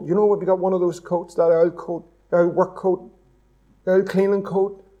same old, have you got one of those coats, that old coat, the old work coat, the old cleaning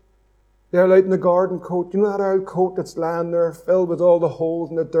coat, the old out in the garden coat? That old coat that's lying there filled with all the holes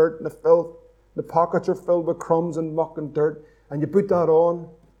and the dirt and the filth? The pockets are filled with crumbs and muck and dirt, and you put that on.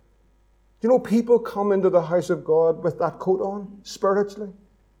 People come into the house of God with that coat on, spiritually.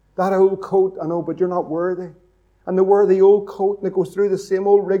 That old coat, I know, but you're not worthy. And they wear the old coat and they go through the same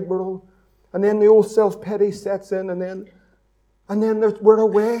old rigmarole. And then the old self-pity sets in and then we're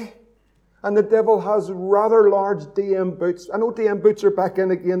away. And the devil has rather large DM boots. I know DM boots are back in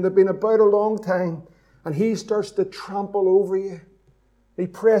again. They've been about a long time. And he starts to trample over you. He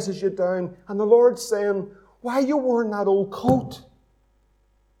presses you down. And the Lord's saying, why are you wearing that old coat?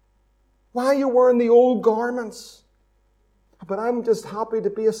 Why are you wearing the old garments? But I'm just happy to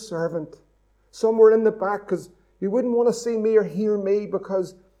be a servant. Somewhere in the back, because you wouldn't want to see me or hear me,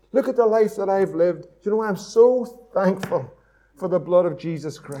 because look at the life that I've lived. I'm so thankful for the blood of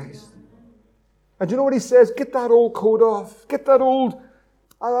Jesus Christ. And do you know what He says? Get that old coat off. Get that old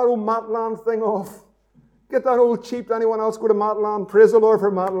Matlan thing off. Get that old cheap. Anyone else go to Matlan? Praise the Lord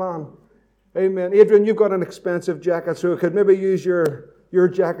for Matlan. Amen. Adrian, you've got an expensive jacket, so I could maybe use your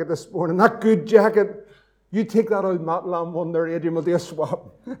jacket this morning. That good jacket. You take that old Matlan one there, Adrian. We'll do a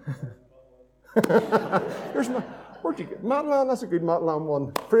swap. Where'd you get Matlan? That's a good Matlan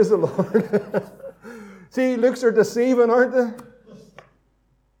one. Praise the Lord. See, looks are deceiving, aren't they? And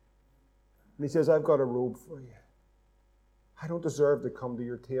He says, I've got a robe for you. I don't deserve to come to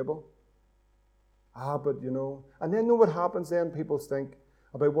your table. But and then know what happens then? People think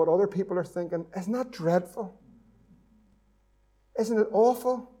about what other people are thinking. Isn't that dreadful? Isn't it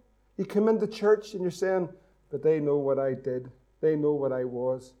awful? You come into church and you're saying, but they know what I did. They know what I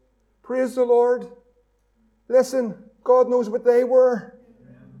was. Praise the Lord. Listen, God knows what they were.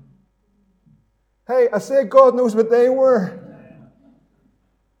 Hey, I say God knows what they were.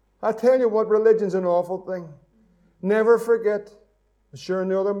 I tell you what, religion's an awful thing. Never forget. Sure,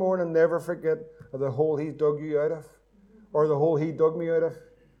 the other morning, never forget the hole He dug you out of, or the hole He dug me out of.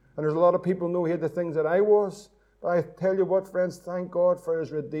 And there's a lot of people know He had the things that I was. But I tell you what, friends, thank God for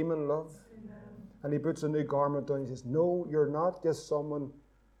His redeeming love. Amen. And He puts a new garment on. He says, no, you're not just someone.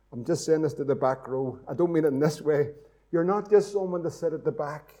 I'm just saying this to the back row. I don't mean it in this way. You're not just someone to sit at the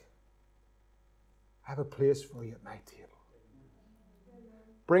back. I have a place for you at my table.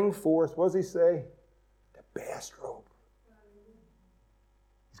 Bring forth, what does He say? The best robe.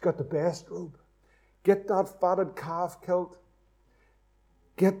 He's got the best robe. Get that fatted calf killed.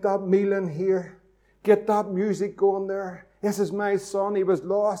 Get that meal in here. Get that music going there. This is my son. He was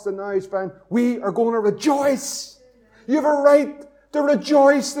lost and now he's found. We are going to rejoice. You have a right to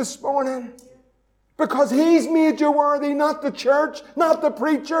rejoice this morning. Because He's made you worthy, not the church, not the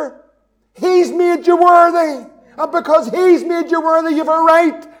preacher. He's made you worthy. And because He's made you worthy, you have a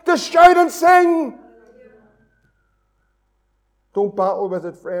right to shout and sing. Don't battle with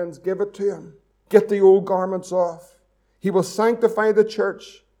it, friends. Give it to Him. Get the old garments off. He will sanctify the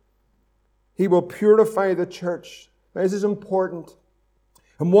church. He will purify the church. Now, this is important.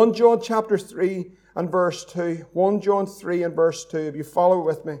 In 1 John chapter 3 and verse 2. 1 John 3 and verse 2. If you follow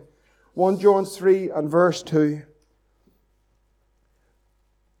with me. 1 John 3 and verse 2.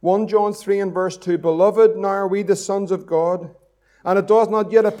 1 John 3 and verse 2. Beloved, now are we the sons of God, and it does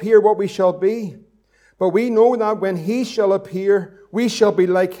not yet appear what we shall be. But we know that when He shall appear, we shall be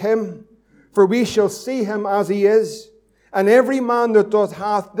like Him, for we shall see Him as He is. And every man that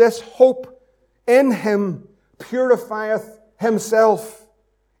hath this hope in Him purifieth himself,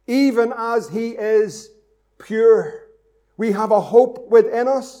 even as he is pure. We have a hope within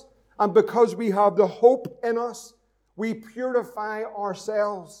us, and because we have the hope in us, we purify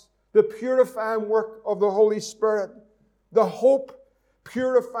ourselves. The purifying work of the Holy Spirit. The hope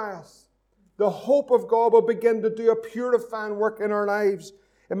purifies. The hope of God will begin to do a purifying work in our lives.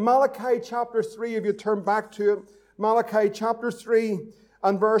 In Malachi chapter 3, if you turn back to it, Malachi chapter 3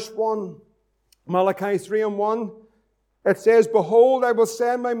 and verse 1. Malachi 3 and 1. It says, Behold, I will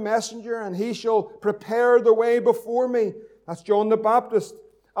send my messenger, and he shall prepare the way before me. That's John the Baptist.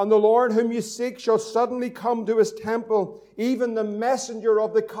 And the Lord whom you seek shall suddenly come to His temple, even the messenger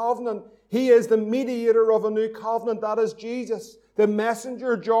of the covenant. He is the mediator of a new covenant. That is Jesus. The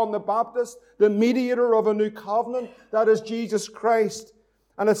messenger, John the Baptist. The mediator of a new covenant. That is Jesus Christ.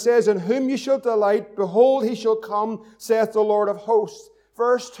 And it says, In whom you shall delight, behold, He shall come, saith the Lord of hosts.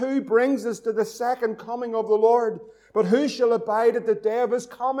 Verse 2 brings us to the second coming of the Lord. But who shall abide at the day of His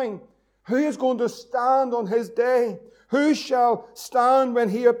coming? Who is going to stand on His day? Who shall stand when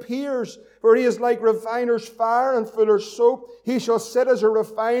He appears? For He is like refiner's fire and fuller's soap. He shall sit as a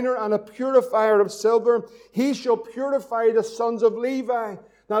refiner and a purifier of silver. He shall purify the sons of Levi.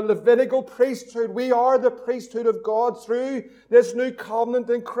 That Levitical priesthood, we are the priesthood of God through this new covenant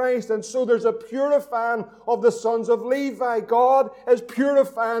in Christ. And so there's a purifying of the sons of Levi. God is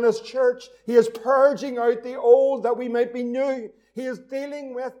purifying His church. He is purging out the old that we might be new. He is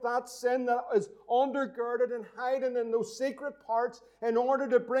dealing with that sin that is undergirded and hiding in those secret parts in order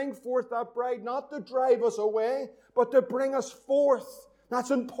to bring forth that bride, not to drive us away, but to bring us forth.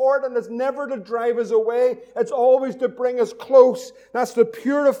 That's important. It's never to drive us away. It's always to bring us close. That's the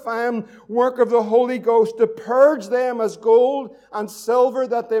purifying work of the Holy Ghost, to purge them as gold and silver,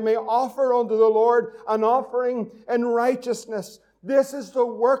 that they may offer unto the Lord an offering in righteousness. This is the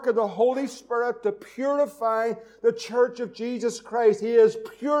work of the Holy Spirit to purify the church of Jesus Christ. He is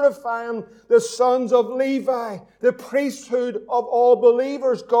purifying the sons of Levi, the priesthood of all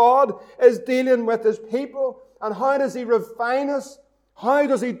believers. God is dealing with His people. And how does He refine us? How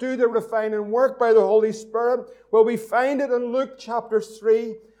does He do the refining work? By the Holy Spirit. Well, we find it in Luke chapter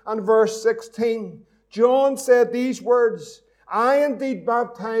 3 and verse 16. John said these words, I indeed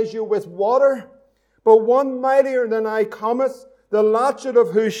baptize you with water, but one mightier than I cometh, the latchet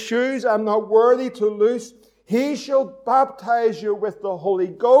of whose shoes I am not worthy to loose. He shall baptize you with the Holy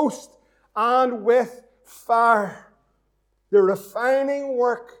Ghost and with fire. The refining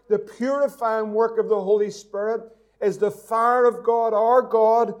work, the purifying work of the Holy Spirit is the fire of God. Our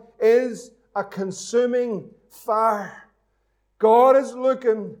God is a consuming fire. God is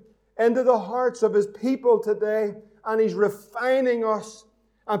looking into the hearts of His people today, and He's refining us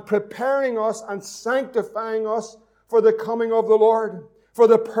and preparing us and sanctifying us for the coming of the Lord, for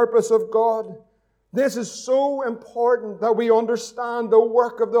the purpose of God. This is so important that we understand the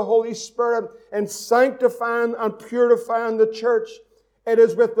work of the Holy Spirit in sanctifying and purifying the church. It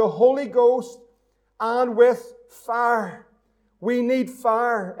is with the Holy Ghost and with fire. We need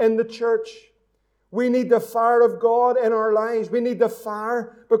fire in the church. We need the fire of God in our lives. We need the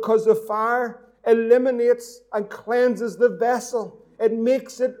fire because the fire eliminates and cleanses the vessel. It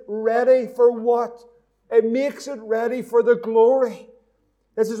makes it ready for what? It makes it ready for the glory.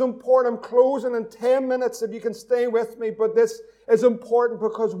 This is important. I'm closing in 10 minutes if you can stay with me. But this is important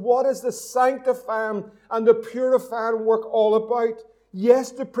because what is the sanctifying and the purifying work all about?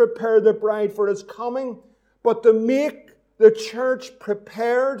 Yes, to prepare the bride for His coming, but to make the church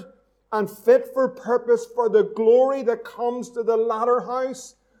prepared and fit for purpose for the glory that comes to the latter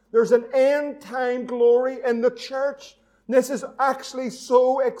house. There's an end-time glory in the church. This is actually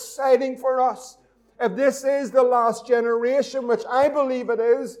so exciting for us. If this is the last generation, which I believe it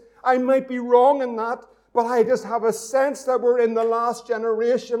is, I might be wrong in that, but I just have a sense that we're in the last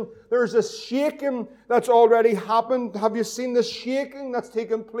generation. There's a shaking that's already happened. Have you seen the shaking that's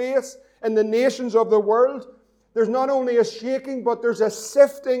taken place in the nations of the world? There's not only a shaking, but there's a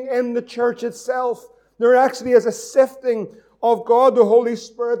sifting in the church itself. There actually is a sifting of God, the Holy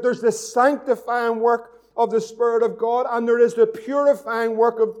Spirit. There's the sanctifying work of the Spirit of God, and there is the purifying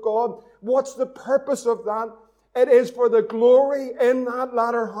work of God. What's the purpose of that? It is for the glory in that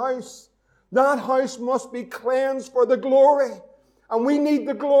latter house. That house must be cleansed for the glory. And we need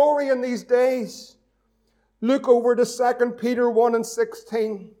the glory in these days. Look over to 2 Peter 1 and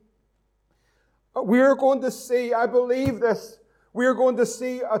 16. We're going to see, I believe this, we're going to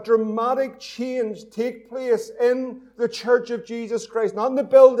see a dramatic change take place in the church of Jesus Christ. Not in the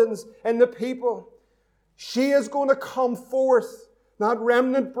buildings, in the people. She is going to come forth, that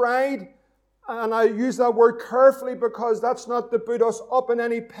remnant bride. And I use that word carefully because that's not to put us up in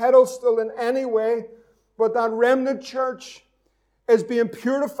any pedestal in any way. But that remnant church is being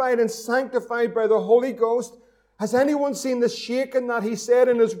purified and sanctified by the Holy Ghost. Has anyone seen the shaking that He said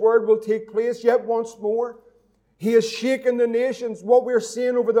in His Word will take place yet once more? He has shaken the nations. What we're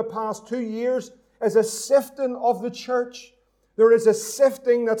seeing over the past 2 years is a sifting of the church. There is a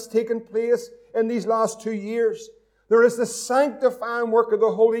sifting that's taken place in these last 2 years. There is the sanctifying work of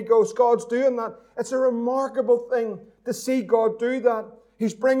the Holy Ghost. God's doing that. It's a remarkable thing to see God do that.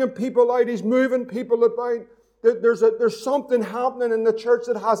 He's bringing people out. He's moving people about. There's something happening in the church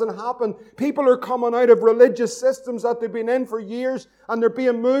that hasn't happened. People are coming out of religious systems that they've been in for years, and they're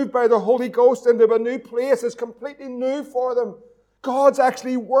being moved by the Holy Ghost into a new place. It's completely new for them. God's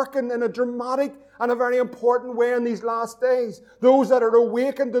actually working in a dramatic and a very important way in these last days. Those that are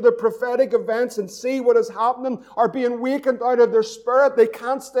awakened to the prophetic events and see what is happening are being wakened out of their spirit. They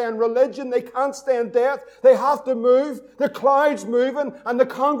can't stay in religion. They can't stay in death. They have to move. The cloud's moving and the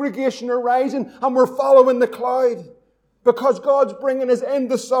congregation are rising, and we're following the cloud because God's bringing us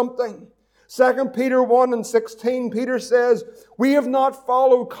into something. 2 Peter 1 and 16, Peter says, "We have not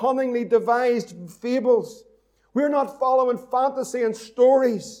followed cunningly devised fables. We're not following fantasy and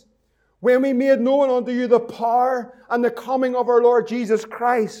stories. When we made known unto you the power and the coming of our Lord Jesus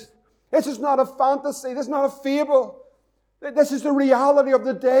Christ." This is not a fantasy. This is not a fable. This is the reality of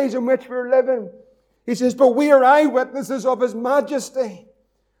the days in which we're living. He says, "But we are eyewitnesses of His majesty."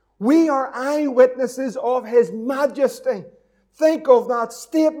 We are eyewitnesses of His majesty. Think of that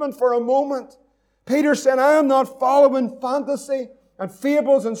statement for a moment. Peter said, "I am not following fantasy and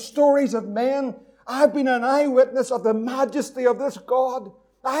fables and stories of men. I've been an eyewitness of the majesty of this God.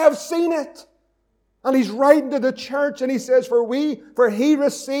 I have seen it." And he's writing to the church and he says, For He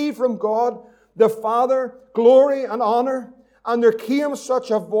received from God the Father glory and honor, and there came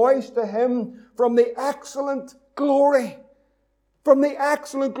such a voice to Him from the excellent glory. From the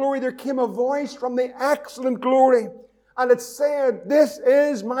excellent glory there came a voice from the excellent glory. And it said, "This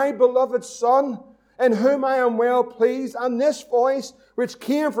is my beloved Son, in whom I am well pleased." And this voice which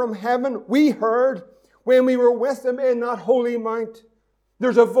came from heaven we heard when we were with Him in that holy mount.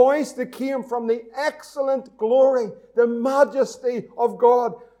 There's a voice that came from the excellent glory, the majesty of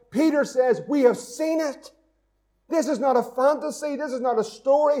God. Peter says, we have seen it. This is not a fantasy. This is not a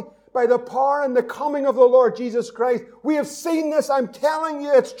story. By the power and the coming of the Lord Jesus Christ, we have seen this. I'm telling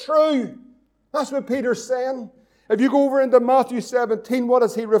you, it's true. That's what Peter's saying. If you go over into Matthew 17, what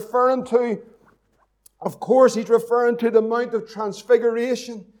is he referring to? Of course, he's referring to the Mount of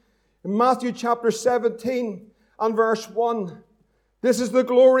Transfiguration. In Matthew chapter 17 and verse 1, this is the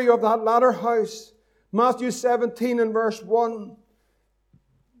glory of that latter house. Matthew 17 and verse 1.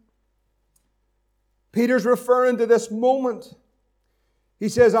 Peter's referring to this moment. He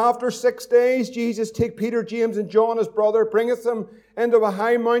says, "After 6 days, Jesus take Peter, James, and John, his brother, bringeth them into a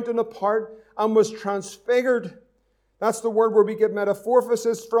high mountain apart, and was transfigured." That's the word where we get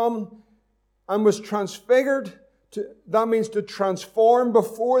metamorphosis from. And was transfigured. That means to transform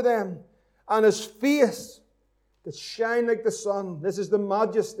before them. And His face that shine like the sun. This is the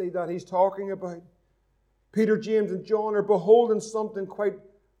majesty that He's talking about. Peter, James, and John are beholding something quite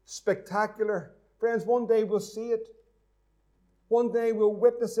spectacular. Friends, one day we'll see it. One day we'll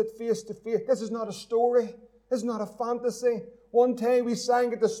witness it face to face. This is not a story. This is not a fantasy. One day we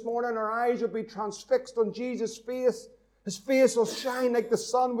sang it this morning, our eyes will be transfixed on Jesus' face. His face will shine like the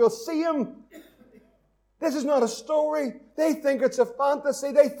sun. We'll see Him. This is not a story. They think it's a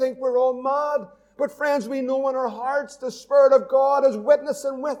fantasy. They think we're all mad. But friends, we know in our hearts the Spirit of God is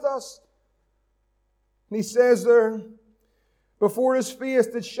witnessing with us. And He says there, before His face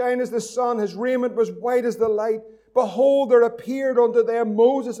did shine as the sun, His raiment was white as the light. Behold, there appeared unto them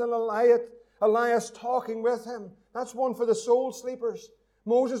Moses and Elias talking with Him. That's one for the soul sleepers.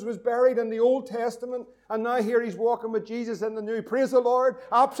 Moses was buried in the Old Testament, and now here he's walking with Jesus in the New. Praise the Lord.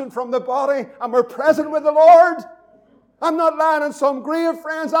 Absent from the body, and we're present with the Lord. I'm not lying in some grave,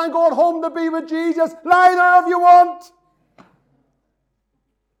 friends. I'm going home to be with Jesus. Lie there if you want.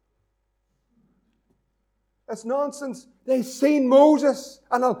 That's nonsense. They've seen Moses.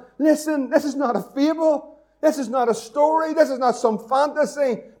 And listen, this is not a fable. This is not a story. This is not some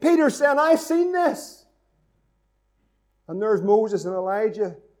fantasy. Peter's saying, I've seen this. And there's Moses and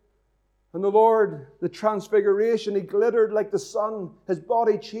Elijah. And the Lord, the transfiguration, He glittered like the sun. His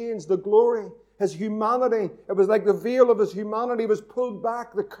body changed, the glory. His humanity, it was like the veil of His humanity was pulled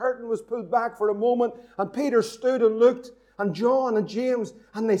back. The curtain was pulled back for a moment. And Peter stood and looked. And John and James.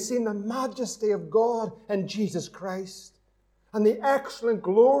 And they seen the majesty of God in Jesus Christ. And the excellent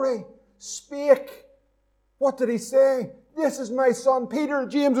glory spake. What did He say? This is my Son. Peter,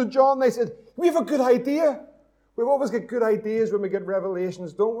 James, and John, they said, we have a good idea. We always get good ideas when we get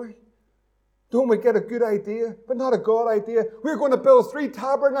revelations, don't we? Don't we get a good idea? But not a God idea. We're going to build 3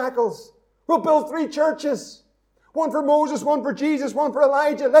 tabernacles. We'll build 3 churches. One for Moses, one for Jesus, one for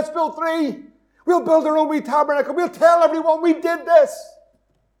Elijah. Let's build 3. We'll build our own wee tabernacle. We'll tell everyone we did this.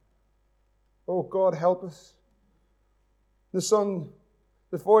 Oh, God, help us.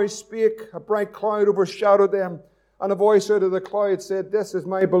 The voice spake, a bright cloud overshadowed them, and a voice out of the cloud said, this is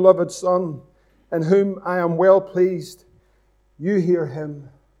my beloved Son, in whom I am well pleased. You hear Him.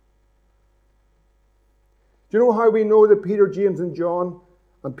 Do you know how we know that Peter, James, and John,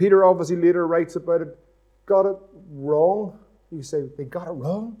 and Peter obviously later writes about it, got it wrong? You say, they got it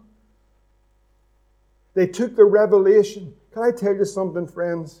wrong? They took the revelation. Can I tell you something,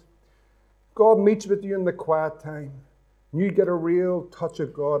 friends? God meets with you in the quiet time. And you get a real touch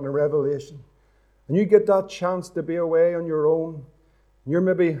of God and a revelation. And you get that chance to be away on your own. And you're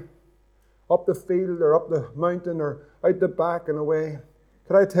maybe up the field or up the mountain or out the back and away.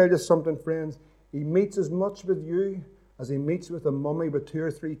 Could I tell you something, friends? He meets as much with you as He meets with a mummy with 2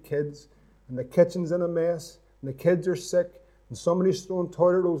 or 3 kids. And the kitchen's in a mess. And the kids are sick. And somebody's throwing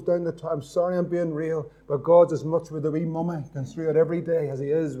toilet rolls down the top. I'm sorry I'm being real. But God's as much with the wee mummy going through it every day as He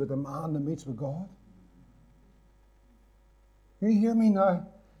is with the man that meets with God. You hear me now?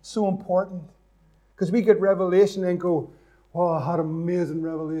 So important. Because we get revelation and go, oh, I had an amazing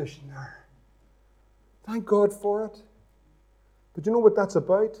revelation there. Thank God for it. But you know what that's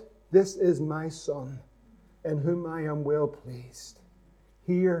about? This is my Son, in whom I am well pleased.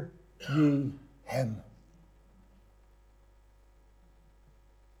 Hear ye Him.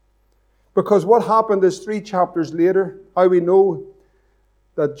 Because what happened is 3 chapters later, how we know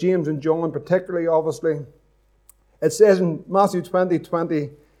that James and John, particularly obviously, it says in Matthew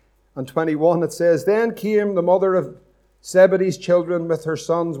 20 and 21, it says, then came the mother of Zebedee's children with her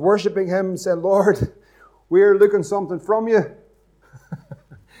sons, worshipping Him, and said, Lord, we're looking something from you.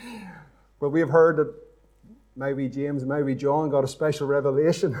 Well, we have heard that my wee James and my wee John got a special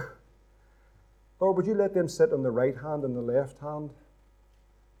revelation. Lord, would you let them sit on the right hand and the left hand?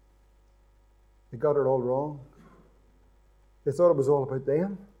 They got it all wrong. They thought it was all about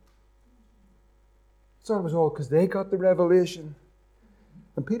them. They thought it was all because they got the revelation.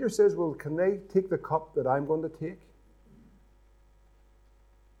 And Peter says, well, can they take the cup that I'm going to take?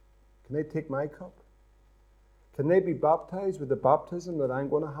 Can they take my cup? Can they be baptized with the baptism that I'm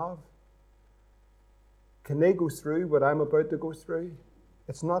going to have? Can they go through what I'm about to go through?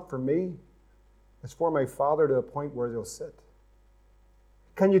 It's not for me. It's for my Father to the point where they'll sit.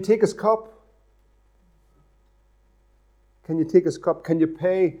 Can you take His cup? Can you take His cup? Can you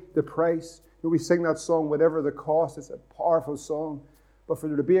pay the price? You know, we sing that song, whatever the cost. It's a powerful song. But for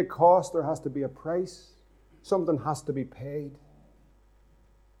there to be a cost, there has to be a price. Something has to be paid.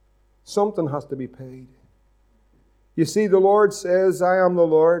 Something has to be paid. You see, the Lord says, I am the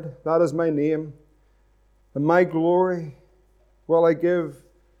Lord. That is my name. And my glory will I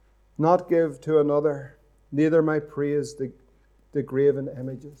not give to another, neither my praise to graven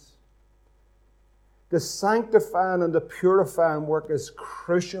images. The sanctifying and the purifying work is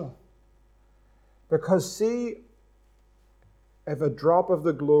crucial. Because see, if a drop of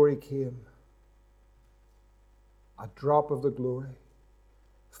the glory came, a drop of the glory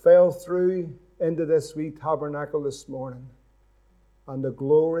fell through into this wee tabernacle this morning, and the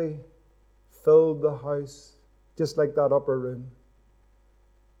glory filled the house, just like that upper room.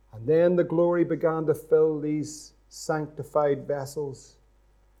 And then the glory began to fill these sanctified vessels,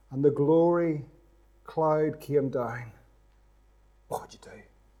 and the glory cloud came down. What would you do?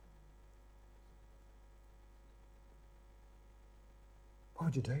 What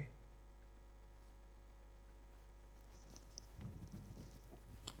would you do?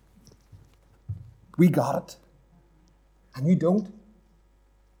 We got it, and you don't.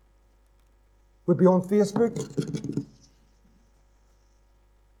 We'd be on Facebook.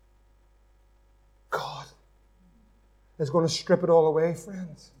 God is going to strip it all away,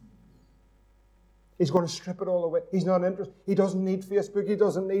 friends. He's going to strip it all away. He's not interested. He doesn't need Facebook. He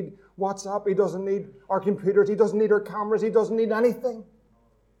doesn't need WhatsApp. He doesn't need our computers. He doesn't need our cameras. He doesn't need anything.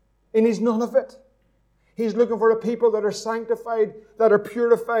 He needs none of it. He's looking for a people that are sanctified, that are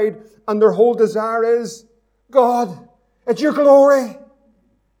purified, and their whole desire is, God, it's your glory.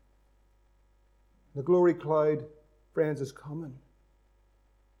 The glory cloud, friends, is coming.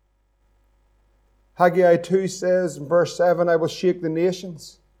 Haggai 2 says in verse 7, I will shake the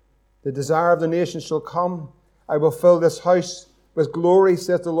nations. The desire of the nations shall come. I will fill this house with glory,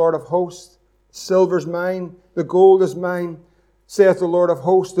 saith the Lord of hosts. Silver's mine, the gold is mine, saith the Lord of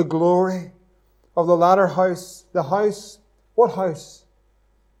hosts. The glory of the latter house. The house, what house?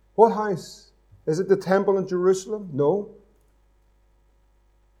 What house? Is it the temple in Jerusalem? No.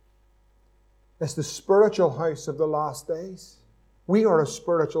 It's the spiritual house of the last days. We are a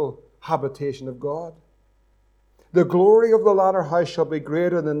spiritual habitation of God. The glory of the latter house shall be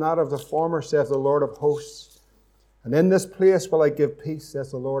greater than that of the former, saith the Lord of hosts. And in this place will I give peace,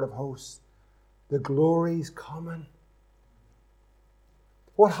 saith the Lord of hosts. The glory's coming.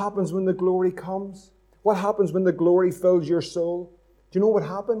 What happens when the glory comes? What happens when the glory fills your soul? Do you know what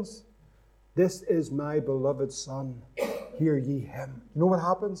happens? This is my beloved Son. Hear ye him. You know what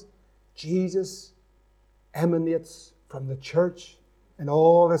happens? Jesus emanates from the church in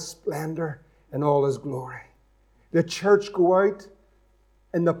all his splendor and all his glory. The church go out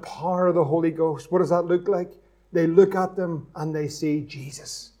in the power of the Holy Ghost. What does that look like? They look at them and they see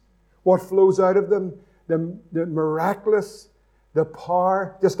Jesus. What flows out of them? The miraculous, the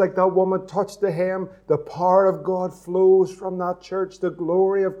power, just like that woman touched the hem, the power of God flows from that church. The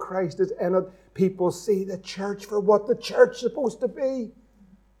glory of Christ is in it. People see the church for what the church is supposed to be.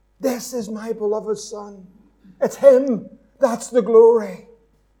 This is my beloved Son. It's him. That's the glory.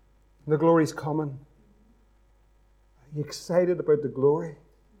 The glory's coming. Are you excited about the glory?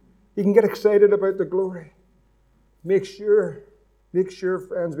 You can get excited about the glory. Make sure,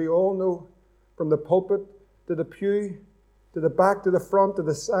 friends, we all know from the pulpit to the pew, to the back, to the front, to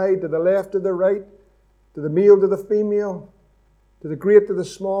the side, to the left, to the right, to the male, to the female, to the great, to the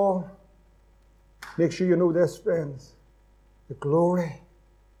small. Make sure you know this, friends. The glory,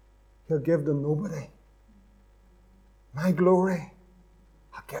 he'll give to nobody. My glory,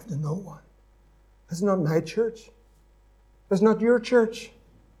 I'll give to no one. This is not my church. It's not your church.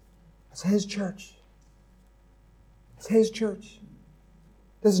 It's his church. It's his church.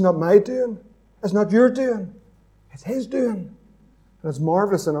 This is not my doing. It's not your doing. It's his doing. And it's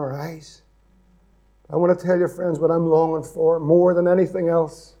marvelous in our eyes. I want to tell you, friends, what I'm longing for more than anything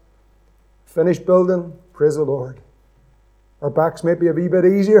else. Finished building, praise the Lord. Our backs may be a wee bit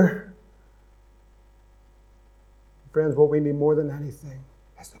easier. Friends, what we need more than anything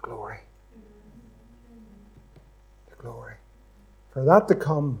is the glory. The glory. For that to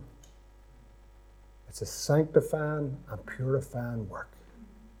come, it's a sanctifying and purifying work.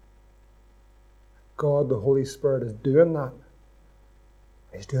 God, the Holy Spirit, is doing that.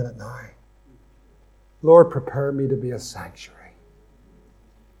 He's doing it now. Lord, prepare me to be a sanctuary.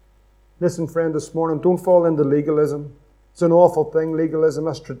 Listen, friend, this morning, don't fall into legalism. It's an awful thing, legalism.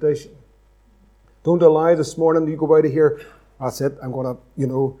 That's tradition. Don't allow this morning you go out of here, that's it, I'm going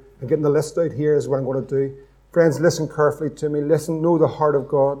to, I'm getting the list out here is what I'm going to do. Friends, listen carefully to me. Listen, know the heart of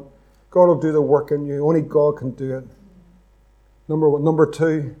God. God will do the work in you. Only God can do it. Number one. Number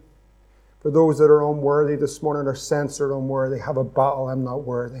two, for those that are unworthy this morning, or sense are unworthy, have a battle. I'm not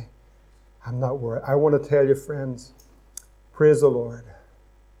worthy. I'm not worthy. I want to tell you, friends, praise the Lord.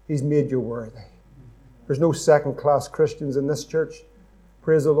 He's made you worthy. There's no second-class Christians in this church.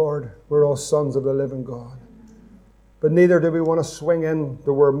 Praise the Lord. We're all sons of the living God. But neither do we want to swing in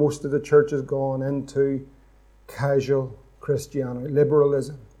to where most of the church has gone, into casual Christianity,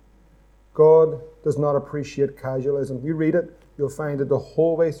 liberalism. God does not appreciate casualism. You read it, you'll find it the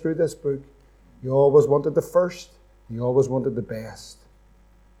whole way through this book. You always wanted the first. You always wanted the best.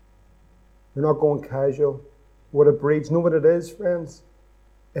 You're not going casual. What it breeds, know what it is, friends?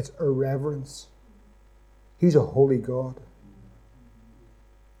 It's irreverence. He's a holy God.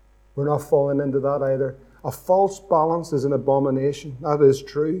 We're not falling into that either. A false balance is an abomination. That is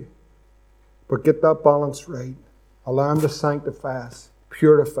true. But get that balance right. Allow Him to sanctify us,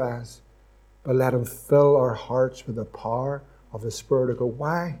 purify us, but let Him fill our hearts with the power of the Spirit of God.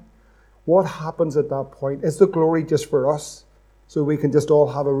 Why? What happens at that point? Is the glory just for us? So we can just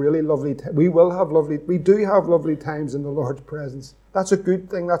all have a really lovely time. We do have lovely times in the Lord's presence. That's a good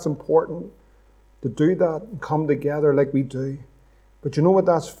thing. That's important to do that and come together like we do. But you know what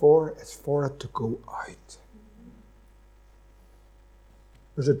that's for? It's for it to go out.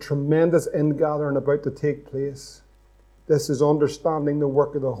 There's a tremendous ingathering about to take place. This is understanding the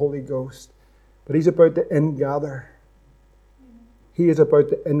work of the Holy Ghost. But He's about to ingather. He is about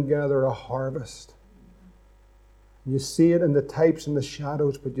to ingather a harvest. You see it in the types and the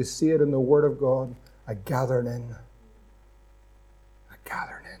shadows, but you see it in the Word of God, a gathering in. A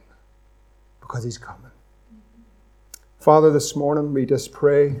gathering in. Because He's coming. Father, this morning we just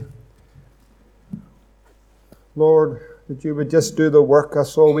pray, Lord, that You would just do the work.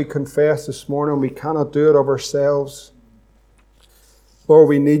 That's all we confess this morning. We cannot do it of ourselves. Lord,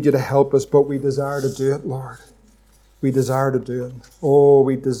 we need You to help us, but we desire to do it, Lord. We desire to do it. Oh,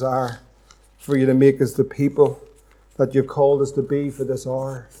 we desire for You to make us the people that You've called us to be for this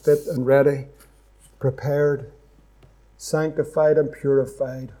hour, fit and ready, prepared, sanctified and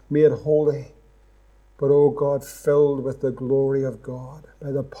purified, made holy, but, oh God, filled with the glory of God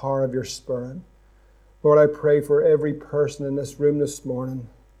by the power of Your Spirit. Lord, I pray for every person in this room this morning,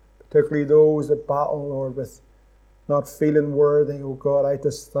 particularly those that battle, Lord, with not feeling worthy. Oh God, I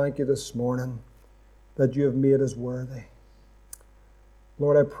just thank You this morning that You have made us worthy.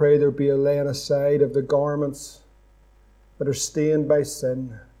 Lord, I pray there be a laying aside of the garments that are stained by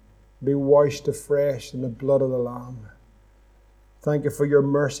sin, be washed afresh in the blood of the Lamb. Thank You for Your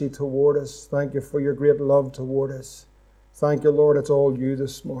mercy toward us. Thank You for Your great love toward us. Thank You, Lord, it's all You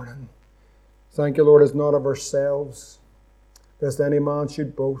this morning. Thank You, Lord, it's not of ourselves, lest any man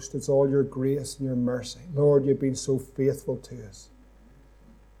should boast. It's all Your grace and Your mercy. Lord, You've been so faithful to us.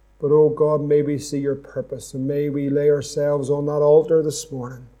 But, oh God, may we see Your purpose, and may we lay ourselves on that altar this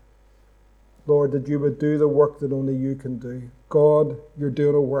morning. Lord, that You would do the work that only You can do. God, You're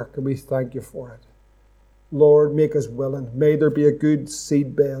doing a work, and we thank You for it. Lord, make us willing. May there be a good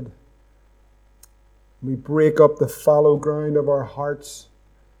seed bed. We break up the fallow ground of our hearts.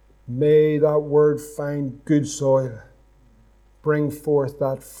 May that word find good soil. Bring forth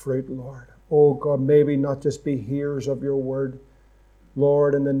that fruit, Lord. Oh God, may we not just be hearers of Your word.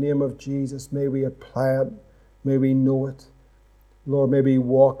 Lord, in the name of Jesus, may we apply it. May we know it. Lord, may we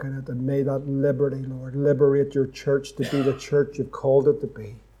walk in it. And may that liberty, Lord, liberate Your church to be the church You've called it to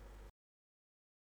be.